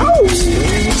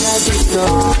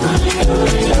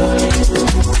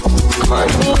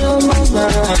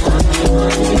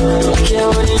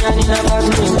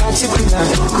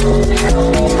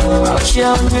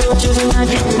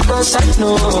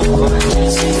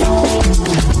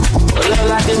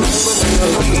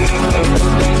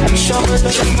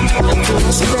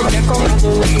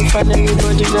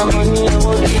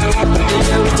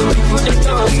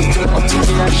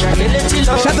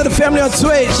 Shout to the family on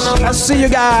Twitch. I see you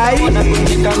guys.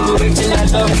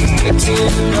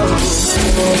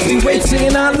 We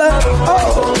waiting on love.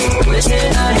 Oh.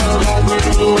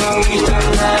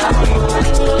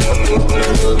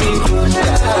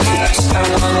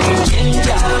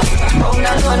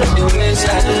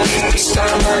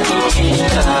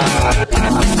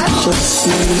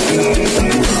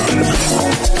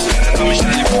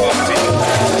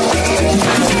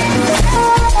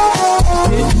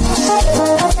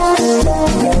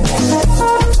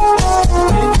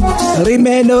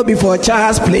 table before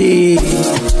child's play.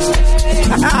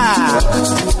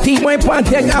 Team one point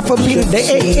take Afrobeat the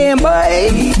AM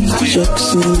boy.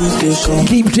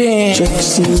 Keep them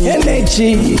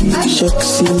energy.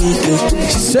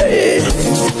 Say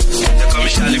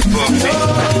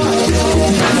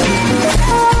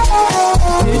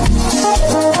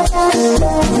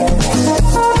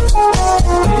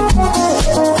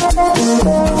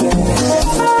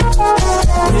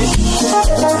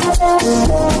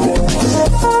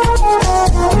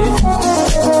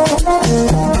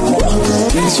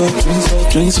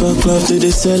Drinks for club to the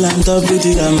cell and top with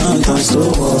the amount and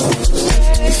so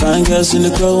fine girls in the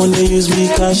crowd when they use me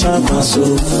cash up and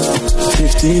so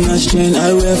 15 a strain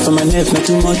I wear for my neck, not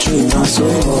too much weight and so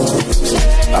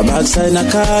a backside na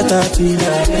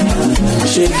caterpillar.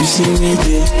 Shake you see me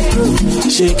there,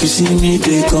 shake you see me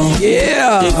there come.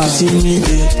 Yeah. Shake you see me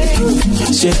there,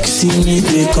 shake you see me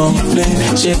there come.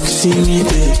 Shake you see me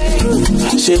there,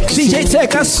 shake you DJ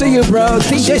Tech, I see you, bro.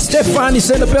 DJ Stefan is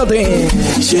in the building.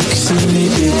 Shake you see me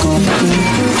there come.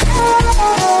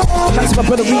 That's my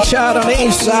brother reach out on the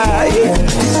inside.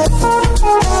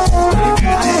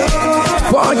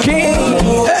 Funky,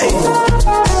 hey.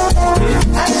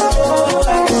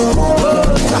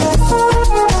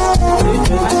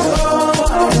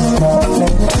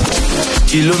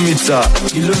 Kilometer.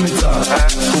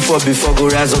 Who for before go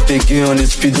rise up again on the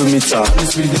speedometer.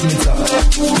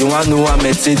 You want to know I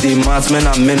met the math, men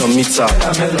and men on meter.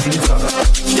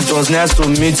 It was nice to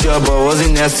meet you, but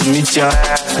wasn't nice to meet you.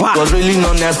 It was really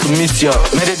not nice to meet you.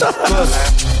 Made it cost.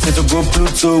 Say to go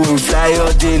Pluto, we fly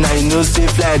all day. Now you know say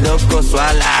fly up cost.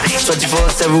 Voila.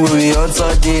 24/7 we on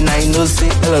all day. Now you know say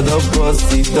hella don't boss,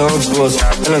 it don't boss.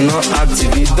 Hella not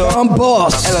active, it don't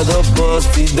boss. Hella don't boss,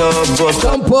 it don't boss.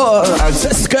 Don't boss.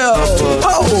 Let's go.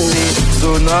 Oh.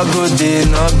 So no good day,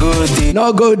 no good day.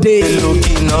 No good day. Low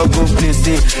key, no good place.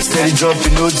 Steady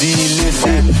dropping, no delay.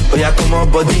 Oh yeah, come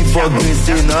on, body for grace.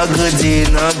 No good day,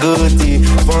 no good day.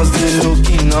 Once the low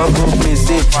key, no good place.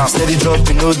 Steady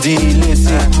dropping, no delay.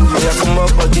 Oh yeah, come on,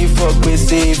 body for grace.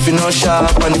 If you not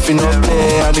sharp, and if you not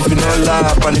play, and if you not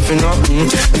laugh, and if you not,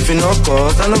 if you not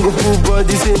cause, I don't go pull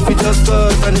body. Say if you just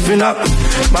cause, and if you not,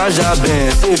 my job,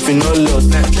 say if you not lost,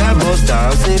 that bust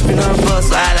down. Say if you not bust,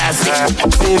 I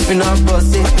say if you not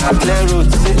bust, say I clear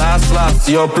road. Say last,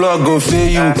 your plug go fail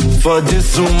you for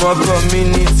this sumo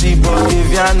community, but if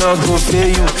you not go fail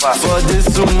you for this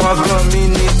sumo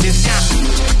community.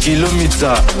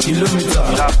 Kilometer.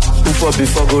 Who for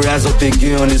before go rise up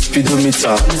again on the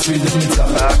speedometer.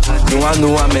 You want to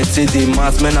know I met the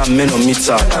math, men and men on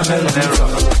meter.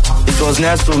 It was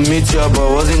nice to meet you, but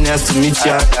wasn't nice to meet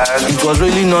you. It was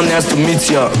really not nice to meet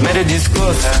you. Made a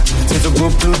discuss. Say to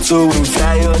go Pluto, we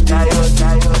fly out.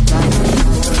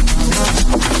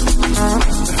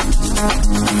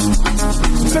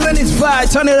 Feeling this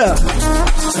vibe, turn it up.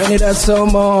 Turn it up some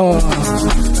more.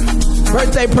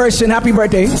 Birthday person, happy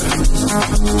birthday.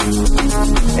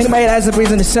 Anybody that has a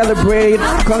reason to celebrate,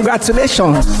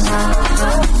 congratulations.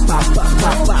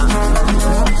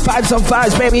 Fives on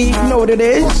fives, baby, you know what it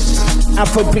is.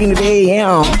 Afrobeat the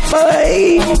AM.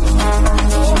 Bye.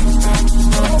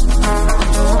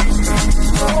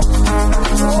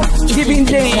 Giving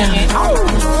them.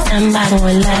 I'm back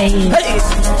online.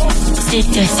 Sit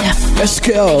yourself. Let's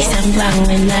go. I'm back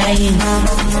online.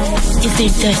 Is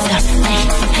it yourself?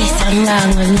 I'm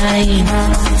back online.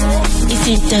 Is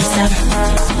it yourself?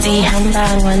 See, I'm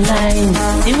back online.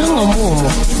 See, I'm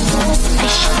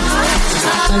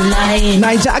online.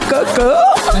 Niger Coco.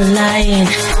 Online.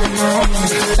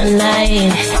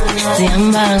 See,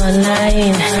 I'm back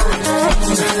online.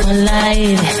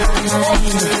 Online.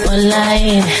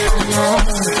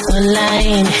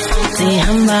 See,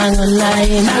 I'm back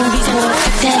online. Bang bisa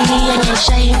ngoteli yang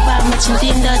shine pa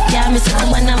machindindo ya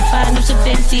misaka na fan so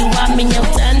fancy wa minya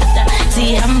tanda.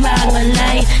 See, I'm back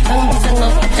online. Bang bisa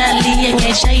ngoteli yang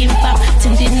shine pa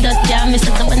machindindo ya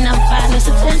misaka na fan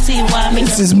so fancy wa minya.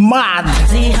 This is mad.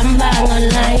 See, I'm back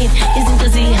online. Isn't the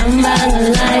see, I'm back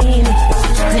online.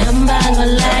 See, I'm back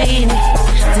online.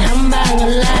 See, I'm back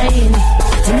online.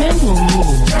 Remember me.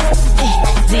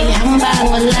 See, I'm back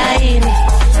online.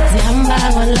 See, I'm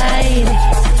back online.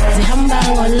 See, I'm back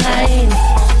online.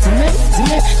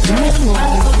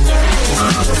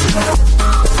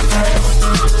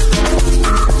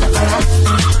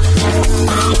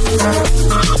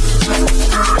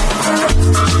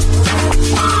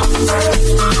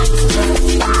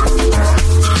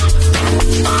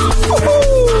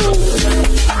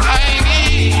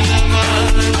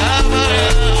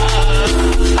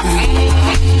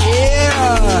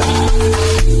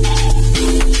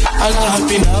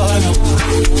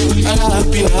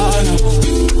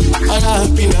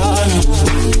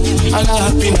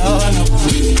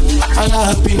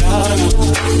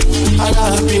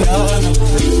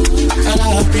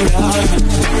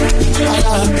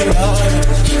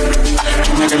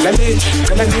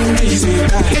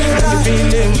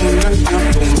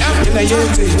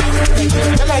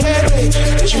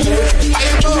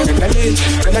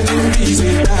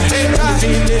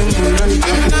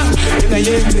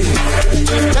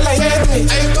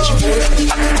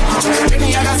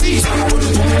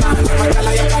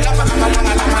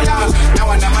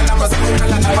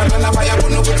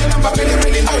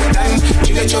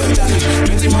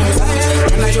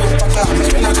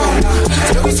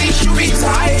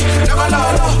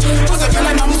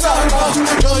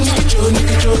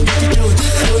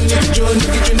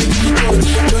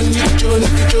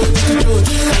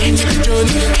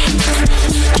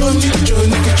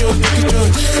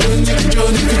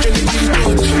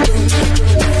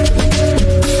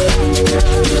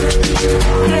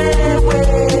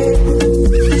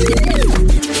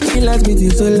 Let's be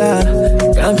so loud.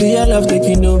 Can't feel your love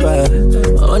taking over.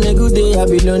 On a good day, I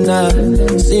be loner.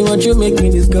 See what you make me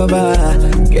discover.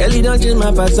 Girl, you don't change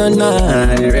my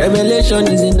persona. The revelation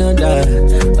is in order.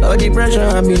 All the pressure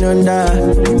I've been under.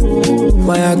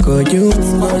 Why I call you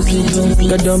Ngozi?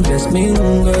 God don't bless me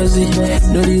Ngozi.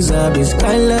 No deserve this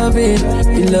kind loving.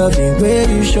 The loving way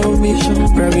you show me.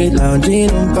 Private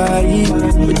lounging on Paris.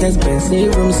 With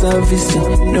expensive room service.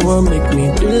 No one make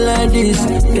me do like this.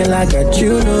 Girl, I got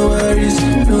you, no worries.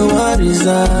 No worries.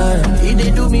 They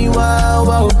do me wow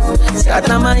wow.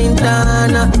 Scatter my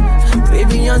intana.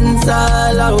 Baby on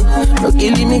sala. No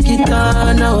killing me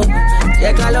kitana.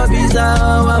 Check all of his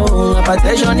wow.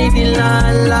 Protection in the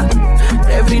lala.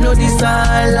 Every no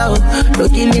desire. No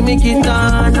killing me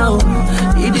kitana.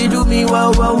 They do me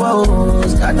wow wow wow.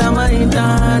 Scatter my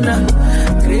intana.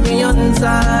 Baby on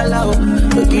sala.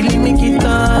 No killing me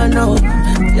kitana.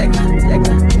 Check.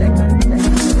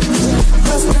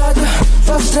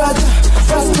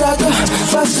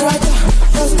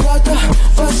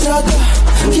 Frustrata,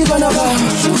 keep on about.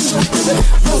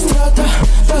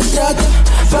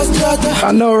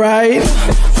 I know, right?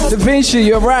 Da Vinci,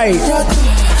 you're right.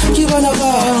 Keep on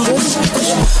about.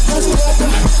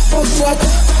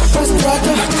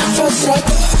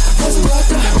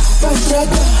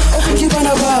 Keep on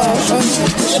about.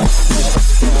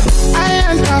 I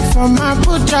enter from my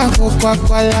Buddha go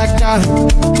Kwakwalata.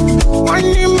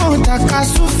 Money more that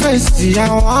castle face I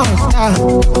want.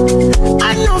 I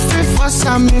know fit for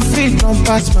some if it don't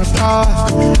pass my power.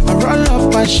 I roll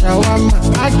up a shawarma.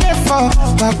 I get for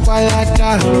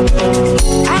Kwakwalata.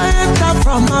 I enter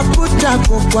from my Buddha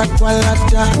go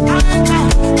Kwakwalata.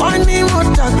 Money more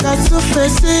that castle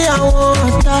face I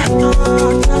want.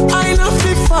 I know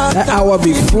fit for that hour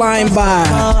be flying by. I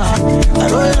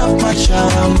roll up my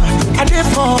shawarma. I did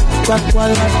for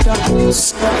Kwakwalata.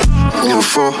 You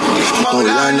for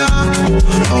Maulana,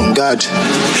 on God.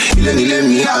 You let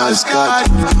me ask God.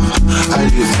 I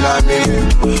live flaming,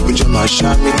 with your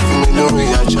mashami, me know we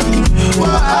are Johnny.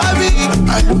 Wahabi,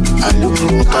 I look,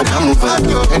 Kadam over,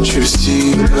 and you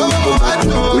see,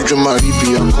 with your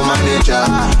Maribi, I'm manager.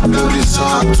 Love this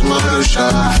song, tomorrow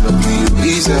shot. Love me,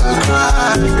 easy, I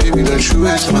cry. Baby, don't you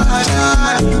waste my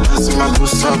time. That's my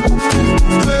pussy, I'm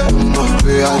not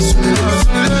way I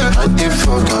did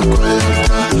for Kwakwalata.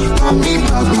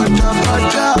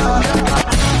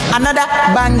 Another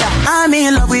banger, I'm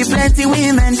in love with plenty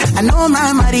women. I know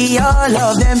my marry all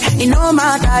of them. It no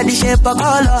matter the shape or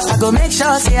color. I go make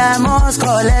sure say I must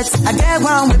collect. I get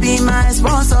one will be my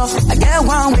sponsor. I get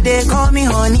one where they call me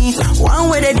honey. One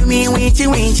where they do me winchy.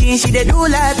 She they do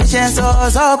like patience or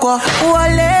soko.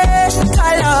 Wale,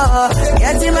 color.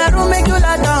 Get in my room make you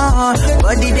la down.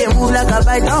 Body they move like a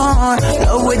python.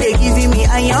 Love where they giving me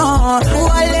iron.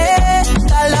 Wale.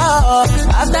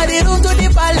 After the room to the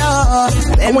palace.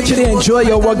 I want you to enjoy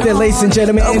your work there, ladies and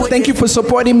gentlemen, and thank you for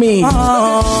supporting me. I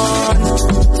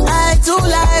too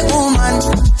like woman.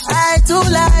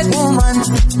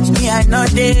 Me I not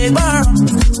the girl.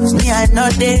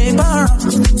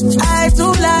 I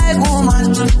too like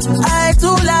woman.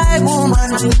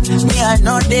 Me I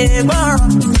not the girl.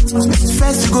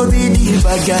 First you go be the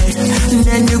bad guy,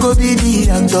 then you go be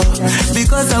the actor.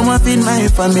 Because I want feed my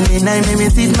family, now me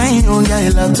sit my own guy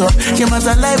laptop. Came as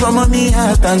a life, I'm on me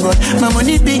heart, thank God. My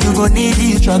money big, you go need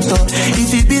the tractor.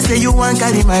 If it be say you want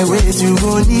carry my weight, you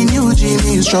go need new gym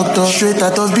instructor. Straight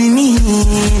out of Benin,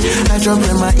 I dropped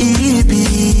in my EP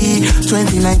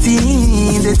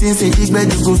 2019. They think say big bed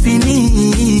you go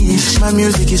finish. My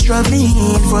music is traveling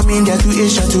from India to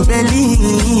Asia to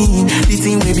Berlin. This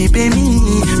thing will be pay me.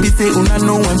 be say una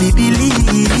know when we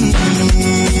believe.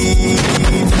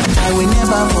 I will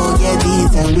never forget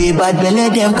this and we bad belly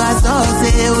them cast us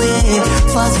away.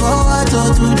 Fast forward to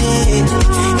today,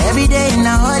 every day in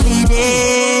a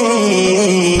holiday.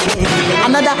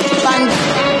 Another bang.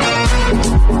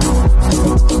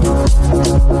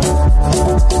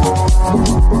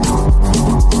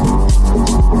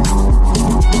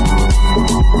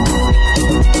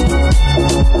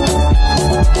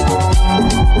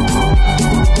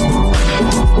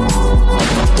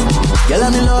 Girl,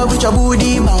 I'm in love with your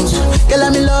booty bounce. Girl,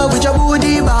 I'm in love with your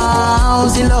booty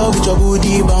bounce. In love with your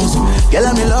booty bounce. Girl,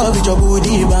 I'm in love with your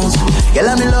booty bounce. Girl,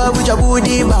 I'm in love with your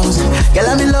booty bounce. Girl,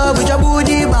 I'm in love with your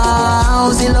booty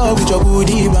bounce. In love with your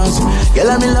booty bounce. Girl,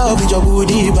 I'm in love with your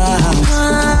booty bounce.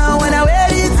 When I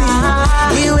wear it,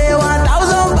 you weigh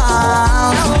 1,000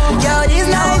 pounds. Girl, this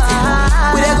night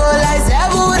we dey go like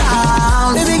 7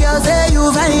 rounds. Baby girl, say you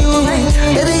fine.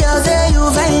 Baby girl, say you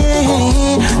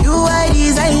fine. You are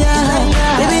desire.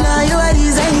 Baby, now you are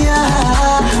desire.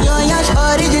 You're yash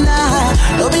original.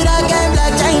 Don't be that guy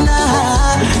Black China.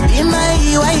 Be my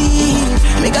wife.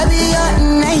 Make a be your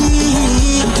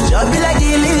night. Just be like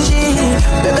delicious.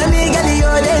 Baby, me get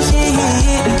your day.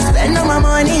 Spend all my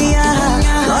money.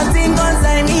 Nothing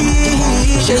concern me.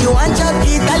 Say you want chop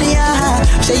Italian.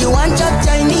 Say you want chop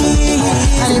Chinese.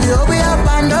 And if you open up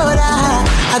Pandora,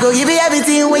 I go give you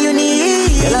everything what you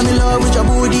need. Girl, I'm in love with your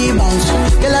booty bounce.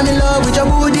 Girl, I'm in love with your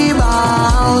booty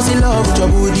bounce. In love with your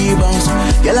booty bounce.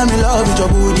 Girl, I'm in love with your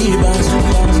booty bounce.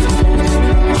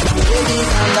 Baby,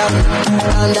 calm down,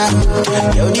 calm down.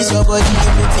 Yo, this your body,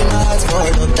 you put in my heart for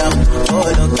lockdown, for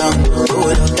lockdown,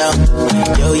 for lockdown.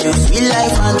 Yo, you feel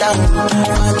like phantom,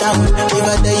 phantom. If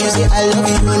I tell you say I love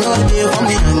you, you know they for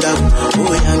me hang out,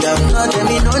 oh hang out. No tell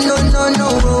me no, no, no, no,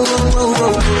 oh, oh, oh,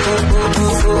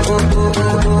 oh, oh,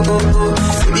 oh, oh.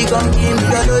 Baby, come give me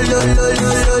your lo, lo, lo,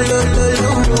 lo, lo, lo, lo,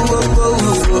 lo, oh, oh, oh,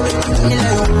 oh. Give me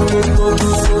like oh, oh,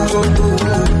 oh, oh, oh,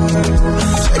 oh.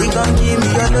 Baby, come give me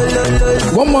your lo, lo, lo,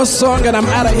 lo. One more song and I'm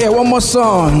out of here. One more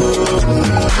song. I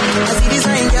see this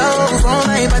fine girl from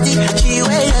my party, she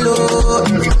wear yellow.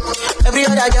 Every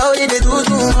other girl they do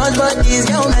too much, but this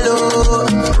girl mellow.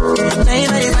 Now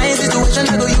in a fine situation,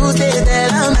 I go use they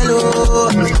tell I'm mellow.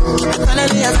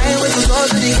 Finally I find way to talk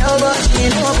to the girl, but she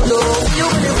ain't no below. You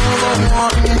when you come for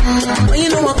one, when you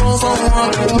know I come for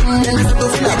one, then you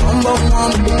feel like bum bum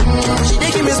one. She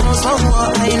dey give me some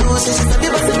one, I know say she's a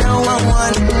bit bustin' down one.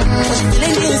 But she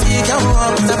feeling this sick, I'm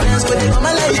one. With her friends, when they come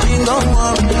and like drink on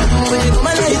one, when they come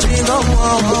and like drink on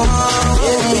one.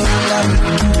 Baby,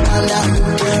 calm down.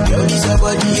 Yo, this your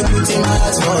body, you put in my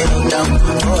heart for lockdown,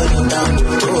 for lockdown,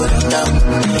 for lockdown.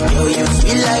 Yo, you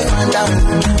feel like phantom,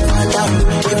 phantom.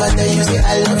 If I tell you say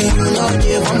I love you, you know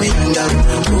they for me hang out,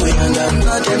 oh hang out.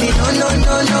 No tell me no, no,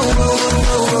 no, no, oh,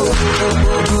 oh, oh,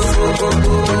 oh, oh,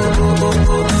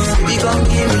 oh. Baby, come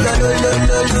give me your lo, lo,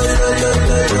 lo, lo, lo, lo,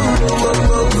 lo,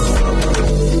 oh.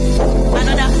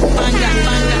 Another banger,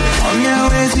 banger. I'm here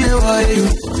waiting for you.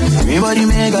 Everybody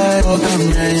make I welcome,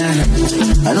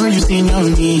 yeah. I know you seen your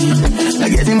need. I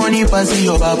get the money pass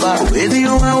your papa. Waiting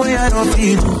you one way I don't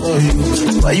feel for you.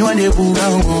 Why you want the boo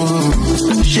down?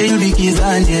 Share you the kids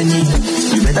and their knee.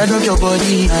 You better drop your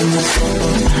body and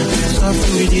soft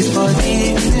with this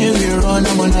body. Maybe run,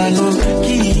 I'm on a low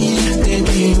key.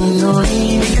 Baby, you know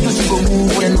me. Because you go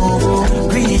move when no go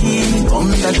breathe. Come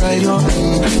to try your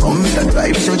come to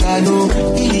drive so jalo.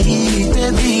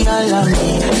 Baby, I love me.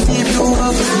 If you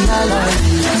up, I love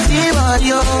you. See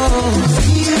Mario.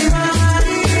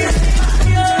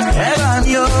 Evan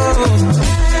yo.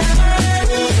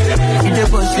 Ite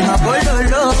posti ma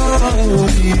pololo.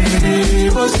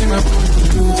 Posti ma pololo.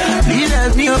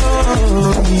 Leave me oh.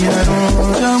 I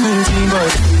don't tell me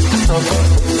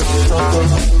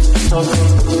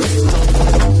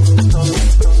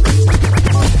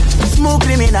Smooth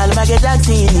criminal, Michael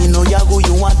Jackson. No yago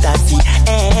you want that see.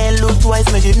 And look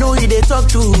twice, make you know who they talk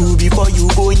to before you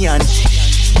go yan.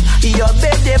 Your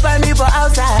babe, they buy me for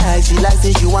outside. She like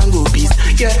say she want go peace.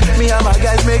 Yeah, me and my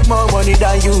guys make more money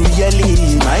than you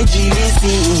really. My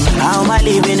GVC. How am I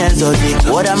living exotic?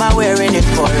 What am I wearing in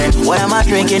foreign? What am I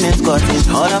drinking in Scottish?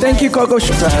 Thank you, Coco.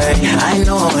 Sorry, I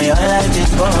know your life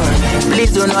is boring.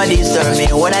 Please do not disturb me.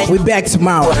 What I we back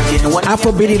tomorrow.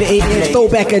 AFROBEATS the 8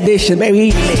 throwback edition,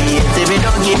 baby. If you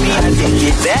don't give me a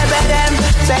ticket, baby them,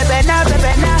 baby na,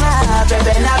 baby na,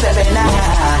 baby na, baby na,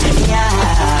 yeah.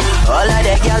 All of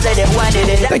the girls that they wanted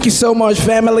it. Thank you so much,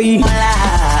 family.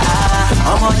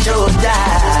 I'm on your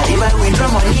die. If I win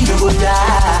from money, you go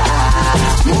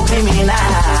die. Move me now.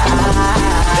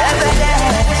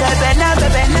 Baby na,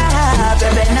 baby na,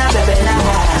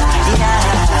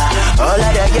 yeah. All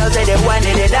of the girls that they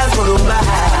wanted it, that's for the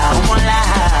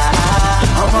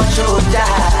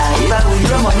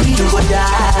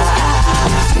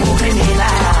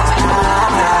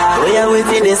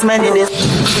days, many days.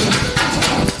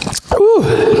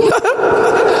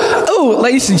 Oh,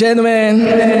 ladies and gentlemen,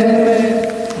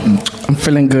 I'm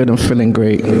feeling good. I'm feeling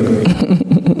great.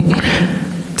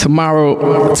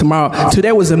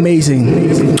 Today was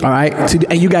amazing. All right,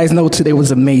 and you guys know today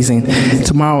was amazing.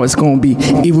 Tomorrow is going to be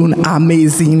even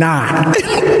amazing.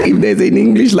 If there's an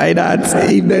English like that,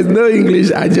 if there's no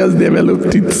English, I just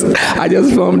developed it. I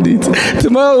just formed it.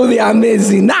 Tomorrow will be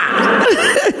amazing.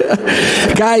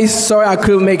 Guys, sorry I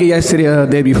couldn't make it yesterday or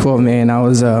the day before, man. I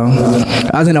was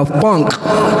in a funk.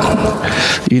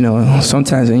 You know,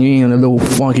 sometimes when you're in a little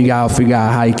funk, you gotta figure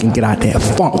out how you can get out that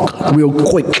funk real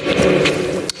quick.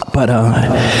 But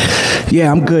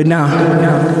yeah, I'm good now.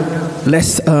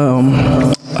 Let's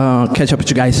catch up with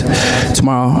you guys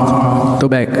tomorrow.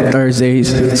 Throwback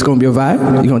Thursdays. It's gonna be a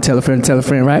vibe. You're gonna tell a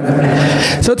friend, right?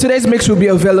 So today's mix will be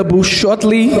available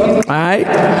shortly. All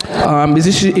right.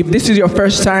 If this is your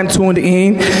first time tuned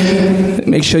in,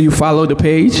 make sure you follow the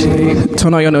page.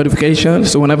 Turn on your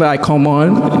notifications so whenever I come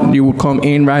on, you will come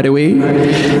in right away.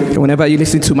 And whenever you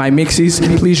listen to my mixes,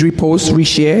 please repost,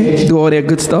 reshare, do all that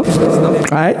good stuff. All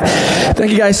right.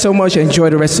 Thank you guys so much. Enjoy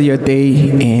the rest of your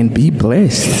day and be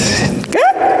blessed.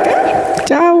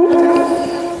 Ciao.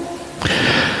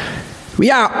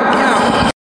 We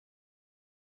out.